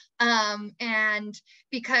Gamble. And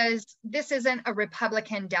because this isn't a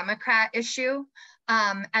Republican Democrat issue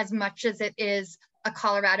as much as it is a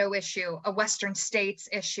Colorado issue, a Western states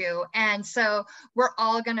issue. And so we're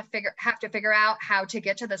all going to have to figure out how to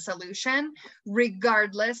get to the solution,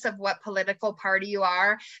 regardless of what political party you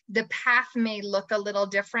are. The path may look a little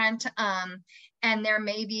different, and there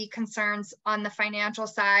may be concerns on the financial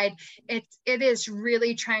side. It is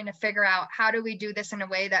really trying to figure out how do we do this in a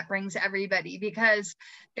way that brings everybody, because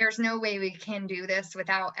there's no way we can do this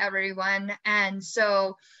without everyone. And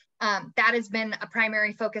so that has been a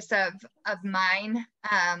primary focus of mine,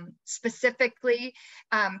 specifically,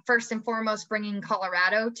 first and foremost, bringing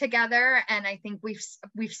Colorado together. And I think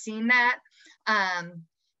we've seen that.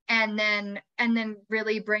 And then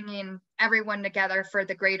really bringing everyone together for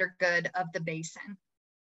the greater good of the basin.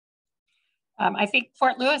 I think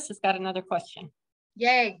Fort Lewis has got another question.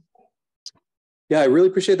 Yay. Yeah, I really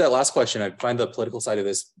appreciate that last question. I find the political side of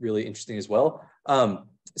this really interesting as well.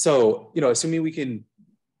 So, assuming we can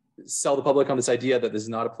sell the public on this idea that this is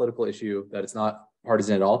not a political issue, that it's not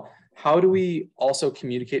partisan at all, how do we also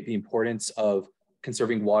communicate the importance of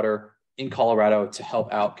conserving water in Colorado to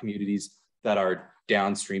help out communities that are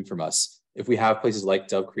downstream from us? If we have places like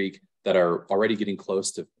Dove Creek that are already getting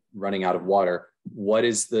close to running out of water, what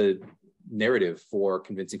is the narrative for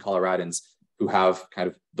convincing Coloradans who have kind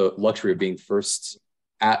of the luxury of being first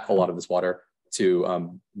at a lot of this water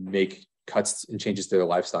to make cuts and changes to their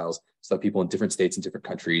lifestyles so that people in different states and different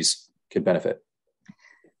countries can benefit?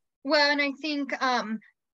 Well, and I think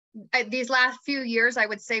these last few years, I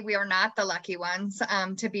would say we are not the lucky ones,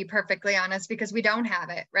 to be perfectly honest, because we don't have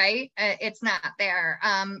it, right? It's not there.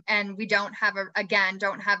 And we don't have,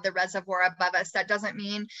 don't have the reservoir above us. That doesn't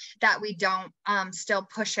mean that we don't still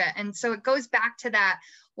push it. And so it goes back to that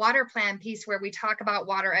water plan piece where we talk about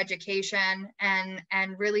water education and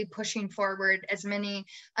really pushing forward as many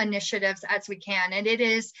initiatives as we can. And it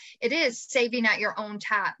is saving at your own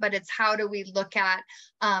tap, but it's how do we look at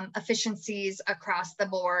efficiencies across the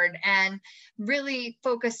board and really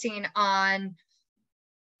focusing on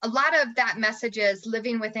a lot of that message is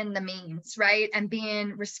living within the means, right? And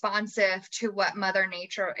being responsive to what Mother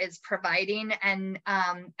Nature is providing. And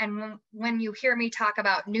when you hear me talk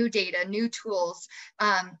about new data, new tools,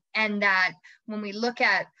 and that when we look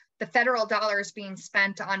at the federal dollars being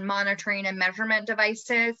spent on monitoring and measurement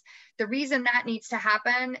devices, the reason that needs to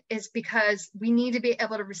happen is because we need to be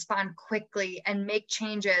able to respond quickly and make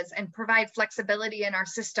changes and provide flexibility in our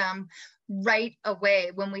system right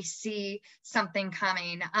away when we see something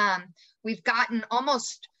coming. We've gotten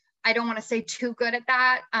almost, I don't want to say too good at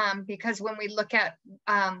that, because when we look at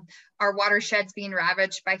our watersheds being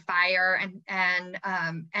ravaged by fire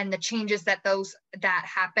and the changes that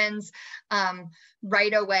happens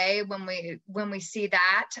right away when we see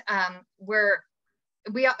that,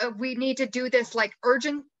 we need to do this like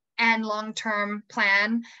urgent and long-term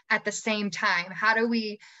plan at the same time. How do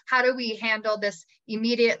we handle this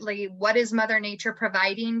immediately? What is Mother Nature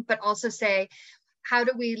providing? But also say, how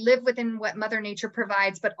do we live within what Mother Nature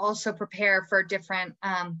provides, but also prepare for different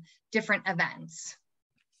events?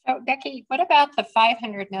 So Becky, what about the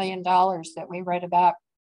 $500 million that we read about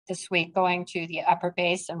this week going to the upper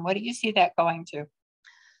basin? What do you see that going to?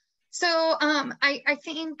 So I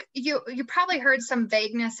think you probably heard some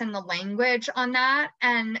vagueness in the language on that,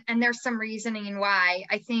 and there's some reasoning why.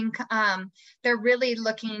 I think they're really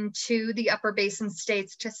looking to the upper basin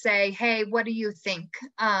states to say, hey, what do you think?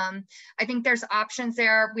 I think there's options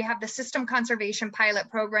there. We have the system conservation pilot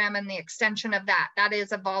program and the extension of that. That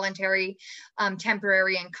is a voluntary,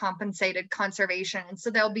 temporary and compensated conservation. And so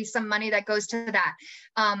there'll be some money that goes to that.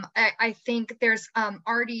 I think there's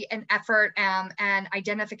already an effort and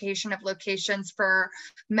identification of locations for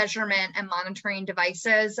measurement and monitoring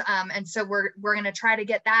devices. And so we're going to try to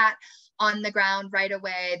get that on the ground right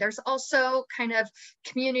away. There's also kind of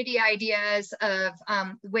community ideas of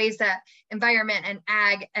ways that environment and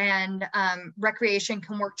ag and recreation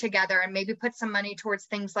can work together, and maybe put some money towards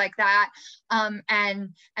things like that,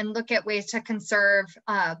 and look at ways to conserve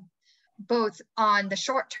both on the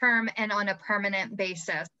short term and on a permanent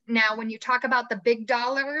basis. Now, when you talk about the big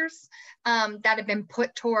dollars that have been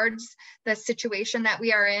put towards the situation that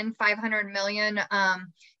we are in, 500 million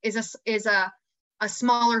is a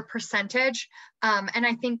smaller percentage. And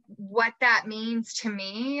I think what that means to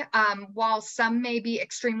me, while some may be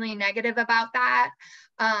extremely negative about that,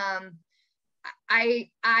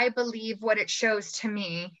 I believe what it shows to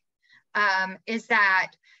me is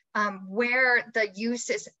that where the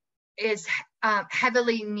use is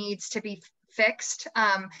heavily needs to be fixed,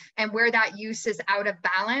 and where that use is out of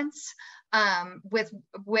balance with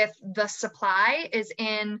the supply is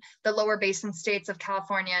in the lower basin states of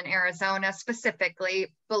California and Arizona,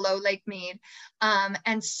 specifically below Lake Mead.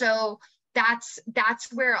 And so that's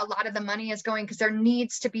where a lot of the money is going, because there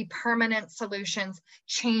needs to be permanent solutions,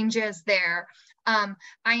 changes there. I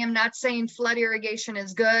am not saying flood irrigation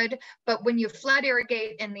is good, but when you flood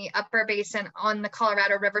irrigate in the upper basin on the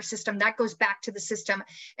Colorado River system, that goes back to the system.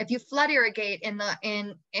 If you flood irrigate in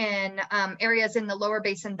areas in the lower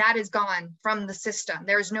basin, that is gone from the system.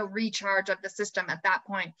 There is no recharge of the system at that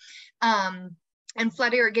point. And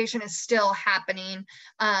flood irrigation is still happening.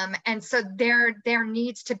 And so there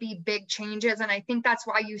needs to be big changes. And I think that's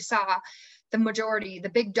why you saw the majority, the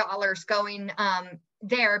big dollars going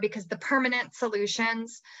there, because the permanent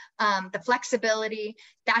solutions, the flexibility,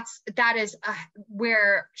 that is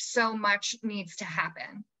where so much needs to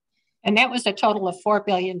happen. And that was a total of $4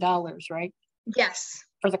 billion, right? Yes.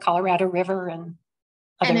 For the Colorado River and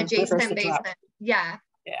other adjacent basin. Yeah.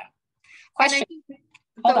 Yeah. Question.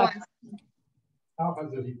 Hold on. How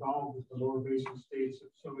has it evolved as the lower basin states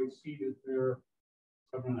have so exceeded their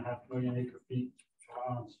 7.5 million acre feet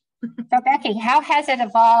allowance? So Becky, how has it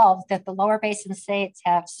evolved that the lower basin states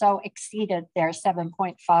have so exceeded their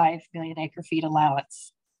 7.5 million acre feet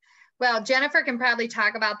allowance? Well, Jennifer can probably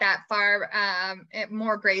talk about that far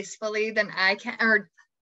more gracefully than I can, or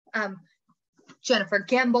Jennifer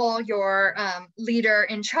Gimbel, your leader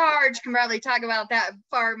in charge, can probably talk about that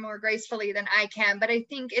far more gracefully than I can. But I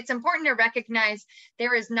think it's important to recognize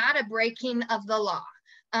there is not a breaking of the law.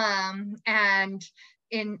 And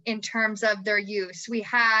in terms of their use, we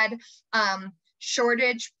had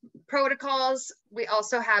shortage protocols. We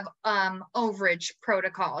also have overage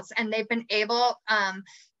protocols, and they've been able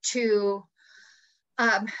to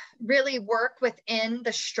really work within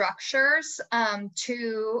the structures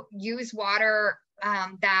to use water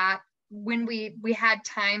that when we had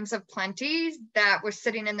times of plenty that were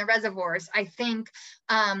sitting in the reservoirs. I think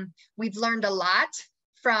we've learned a lot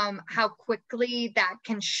from how quickly that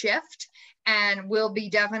can shift, and we'll be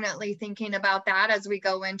definitely thinking about that as we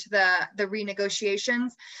go into the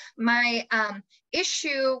renegotiations. My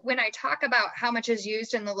issue when I talk about how much is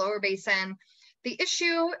used in the lower basin, the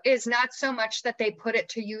issue is not so much that they put it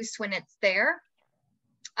to use when it's there,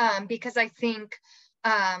 because I think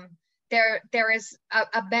there is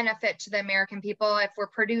a benefit to the American people if we're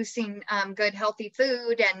producing good, healthy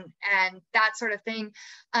food and that sort of thing.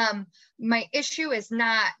 My issue is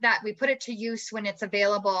not that we put it to use when it's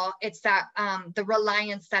available. It's that the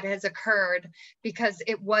reliance that has occurred because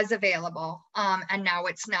it was available and now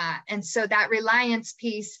it's not. And so that reliance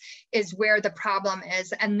piece is where the problem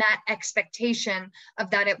is, and that expectation of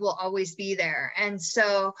that it will always be there. And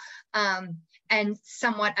so, and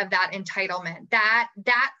somewhat of that entitlement. That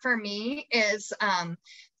for me is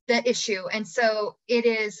the issue. And so it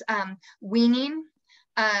is weaning,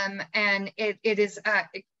 and it is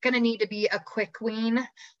going to need to be a quick wean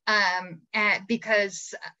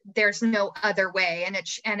because there's no other way, and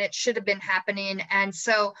it should have been happening. And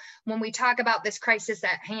so when we talk about this crisis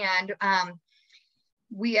at hand,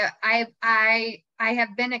 I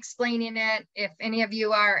have been explaining it. If any of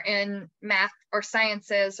you are in math or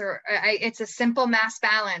sciences, or it's a simple mass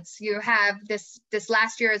balance. You have this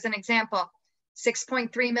last year as an example.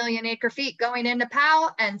 6.3 million acre feet going into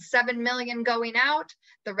POW and 7 million going out,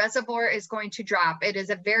 the reservoir is going to drop. It is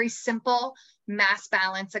a very simple mass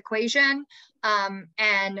balance equation. But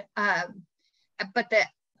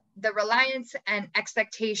the reliance and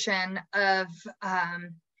expectation of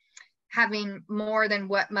having more than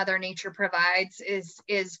what Mother Nature provides is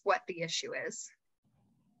what the issue is.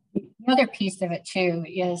 The other piece of it too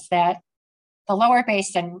is that the lower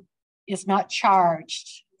basin is not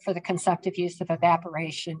charged for the consumptive use of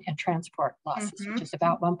evaporation and transport losses, which is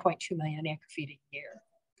about 1.2 million acre feet a year.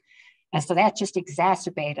 And so that just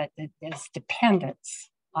exacerbated this dependence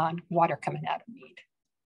on water coming out of Mead.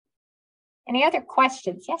 Any other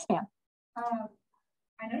questions? Yes, ma'am. I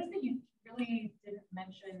noticed that you really didn't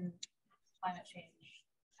mention climate change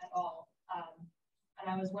at all. And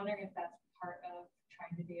I was wondering if that's part of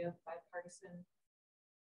trying to be a bipartisan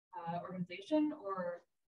organization,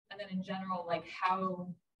 and then in general, like how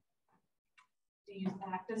do you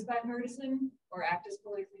act as bipartisan or act as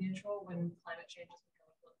politically neutral when climate change is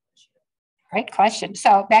becoming a political issue? Great question.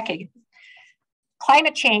 So Becky,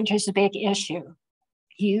 climate change is a big issue.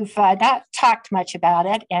 You've not talked much about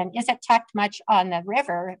it, and isn't talked much on the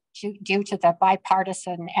river due to the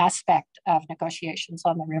bipartisan aspect of negotiations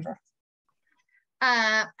on the river.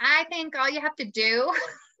 I think all you have to do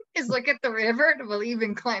is look at the river to believe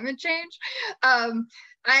in climate change.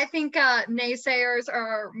 I think naysayers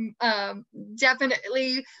are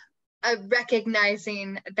definitely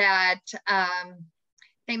recognizing that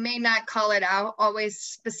they may not call it out always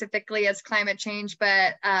specifically as climate change,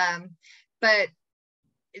 but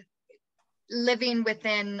living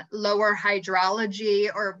within lower hydrology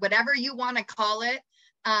or whatever you want to call it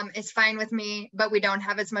is fine with me, but we don't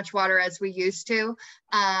have as much water as we used to.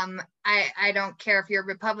 I don't care if you're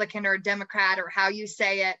Republican or Democrat or how you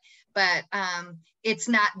say it, but it's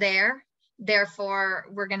not there. Therefore,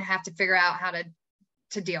 we're going to have to figure out how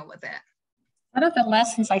to deal with it. One of the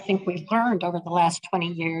lessons I think we've learned over the last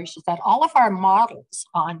 20 years is that all of our models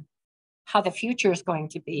on how the future is going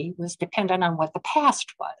to be was dependent on what the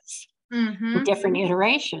past was in different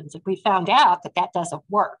iterations. And we found out that that doesn't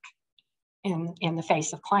work in the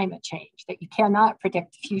face of climate change, that you cannot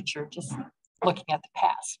predict the future just looking at the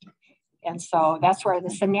past. And so that's where the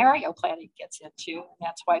scenario planning gets into. And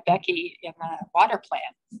that's why Becky in the water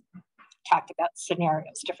plan talked about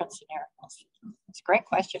scenarios, different scenarios. It's a great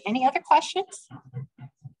question. Any other questions?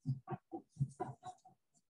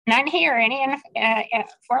 None here. Any in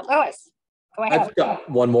Fort Lewis? Go ahead. I've got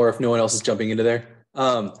one more if no one else is jumping into there.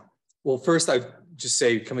 Well, first, I'd just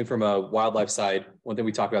say, coming from a wildlife side, one thing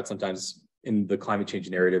we talk about sometimes in the climate change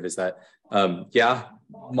narrative is that, yeah,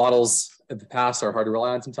 models of the past are hard to rely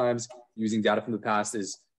on sometimes. Using data from the past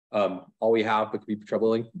is all we have, but could be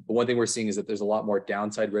troubling. But one thing we're seeing is that there's a lot more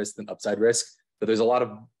downside risk than upside risk. But there's a lot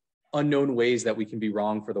of unknown ways that we can be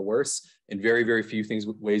wrong for the worse, and very, very few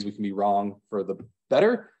ways we can be wrong for the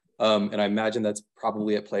better. And I imagine that's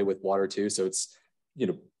probably at play with water too. So it's,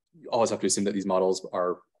 you always have to assume that these models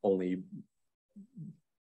are only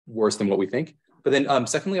worse than what we think. But then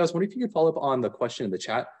secondly, I was wondering if you could follow up on the question in the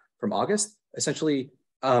chat from August. Essentially,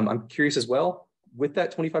 I'm curious as well, with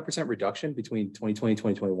that 25% reduction between 2020 and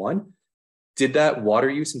 2021, did that water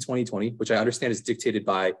use in 2020, which I understand is dictated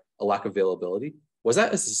by a lack of availability, was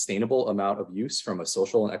that a sustainable amount of use from a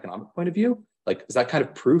social and economic point of view? Like, is that kind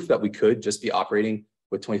of proof that we could just be operating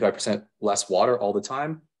with 25% less water all the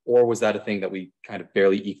time? Or was that a thing that we kind of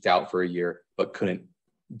barely eked out for a year, but couldn't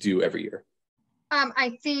do every year?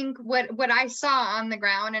 I think what I saw on the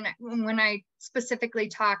ground, and when I specifically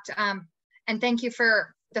talked, and thank you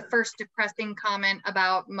for the first depressing comment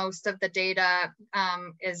about most of the data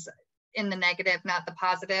is in the negative, not the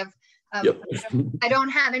positive. Yep. I don't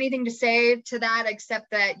have anything to say to that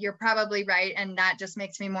except that you're probably right, and that just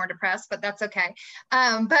makes me more depressed, but that's okay.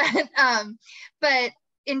 But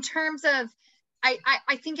in terms of,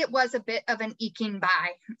 I think it was a bit of an eking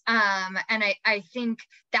by. And I think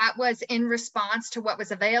that was in response to what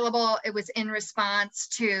was available. It was in response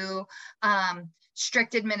to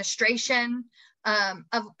strict administration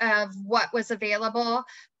of what was available.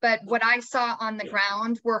 But what I saw on the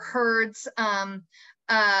ground were herds,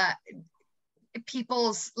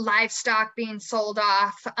 people's livestock being sold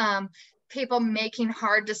off, people making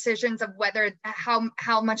hard decisions of whether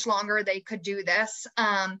how much longer they could do this,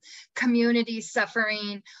 communities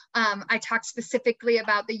suffering. I talked specifically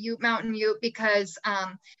about the Ute Mountain Ute because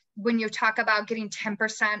when you talk about getting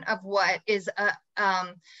 10% of what is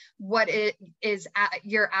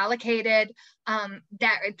you're allocated,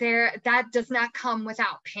 that does not come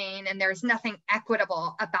without pain, and there's nothing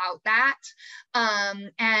equitable about that.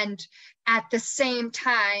 And at the same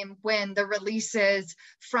time, when the releases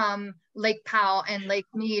from Lake Powell and Lake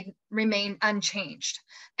Mead remain unchanged,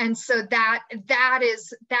 and so that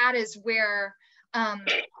is where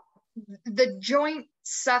the joint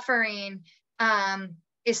suffering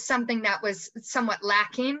is something that was somewhat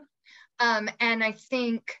lacking. And I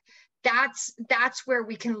think that's where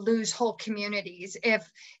we can lose whole communities. If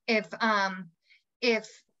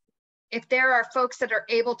there are folks that are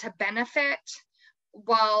able to benefit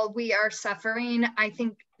while we are suffering, I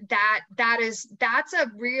think that's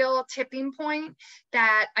a real tipping point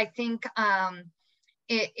that I think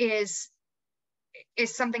it is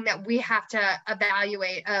something that we have to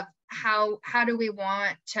evaluate of how do we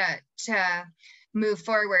want to move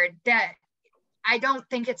forward. That I don't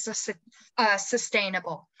think it's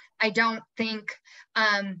sustainable. I don't think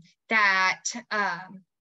that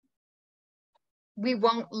we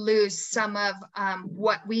won't lose some of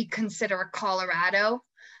what we consider Colorado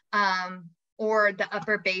or the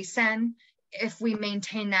upper basin if we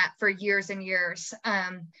maintain that for years and years.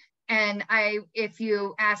 And if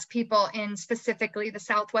you ask people in specifically the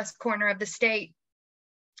southwest corner of the state,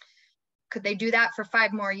 could they do that for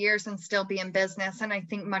 5 more years and still be in business? And I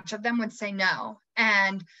think much of them would say no.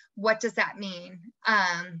 And what does that mean?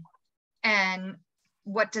 And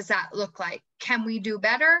what does that look like? Can we do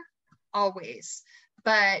better? Always.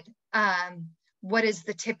 But what is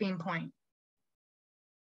the tipping point?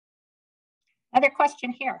 Another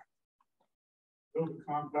question here. Will the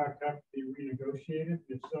compact have to be renegotiated?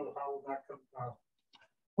 If so, how will that come about?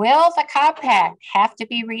 Will the compact have to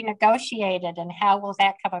be renegotiated, and how will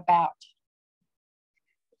that come about?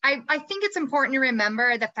 I think it's important to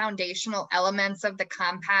remember the foundational elements of the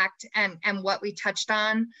compact and what we touched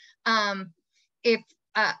on. I'm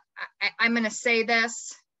going to say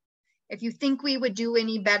this: if you think we would do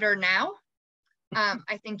any better now,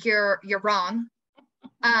 I think you're wrong.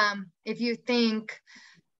 If you think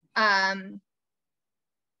when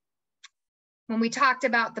we talked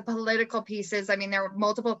about the political pieces, I mean, there were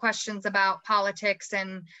multiple questions about politics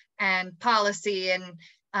and policy and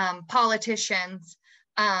politicians.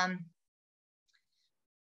 I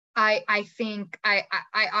think I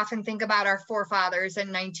often think about our forefathers in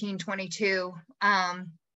 1922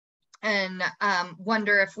 and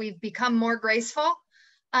wonder if we've become more graceful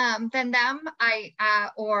than them. I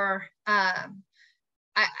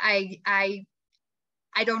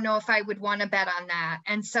don't know if I would want to bet on that.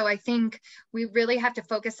 And so I think we really have to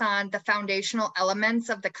focus on the foundational elements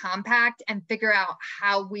of the compact and figure out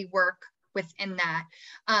how we work within that.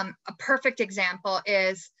 A perfect example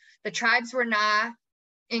is the tribes were not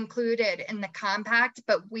included in the compact,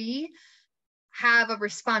 but we have a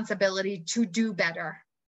responsibility to do better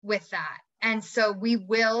with that. And so we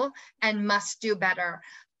will and must do better.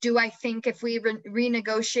 Do I think if we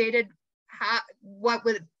renegotiated, what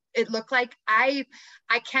would it look like? I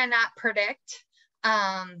cannot predict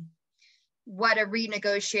what a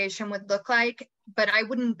renegotiation would look like, but I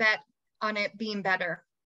wouldn't bet on it being better.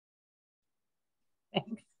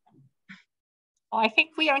 Thanks. Well, I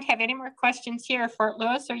think we don't have any more questions here. Fort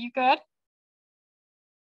Lewis, are you good?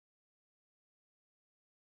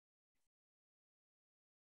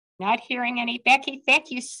 Not hearing any. Becky, thank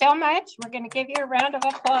you so much. We're going to give you a round of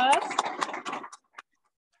applause.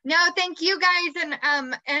 No, thank you guys.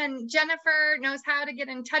 And Jennifer knows how to get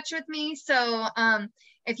in touch with me. So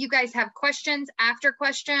if you guys have questions, after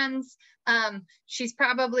questions, she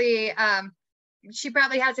probably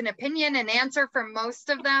has an opinion and answer for most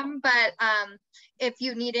of them. But if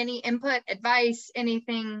you need any input, advice,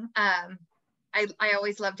 anything, I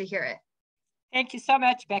always love to hear it. Thank you so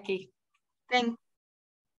much, Becky. Thanks.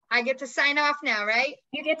 I get to sign off now, right?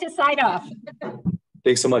 You get to sign off.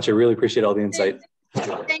 Thanks so much. I really appreciate all the insight.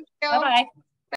 Thank you. Bye-bye.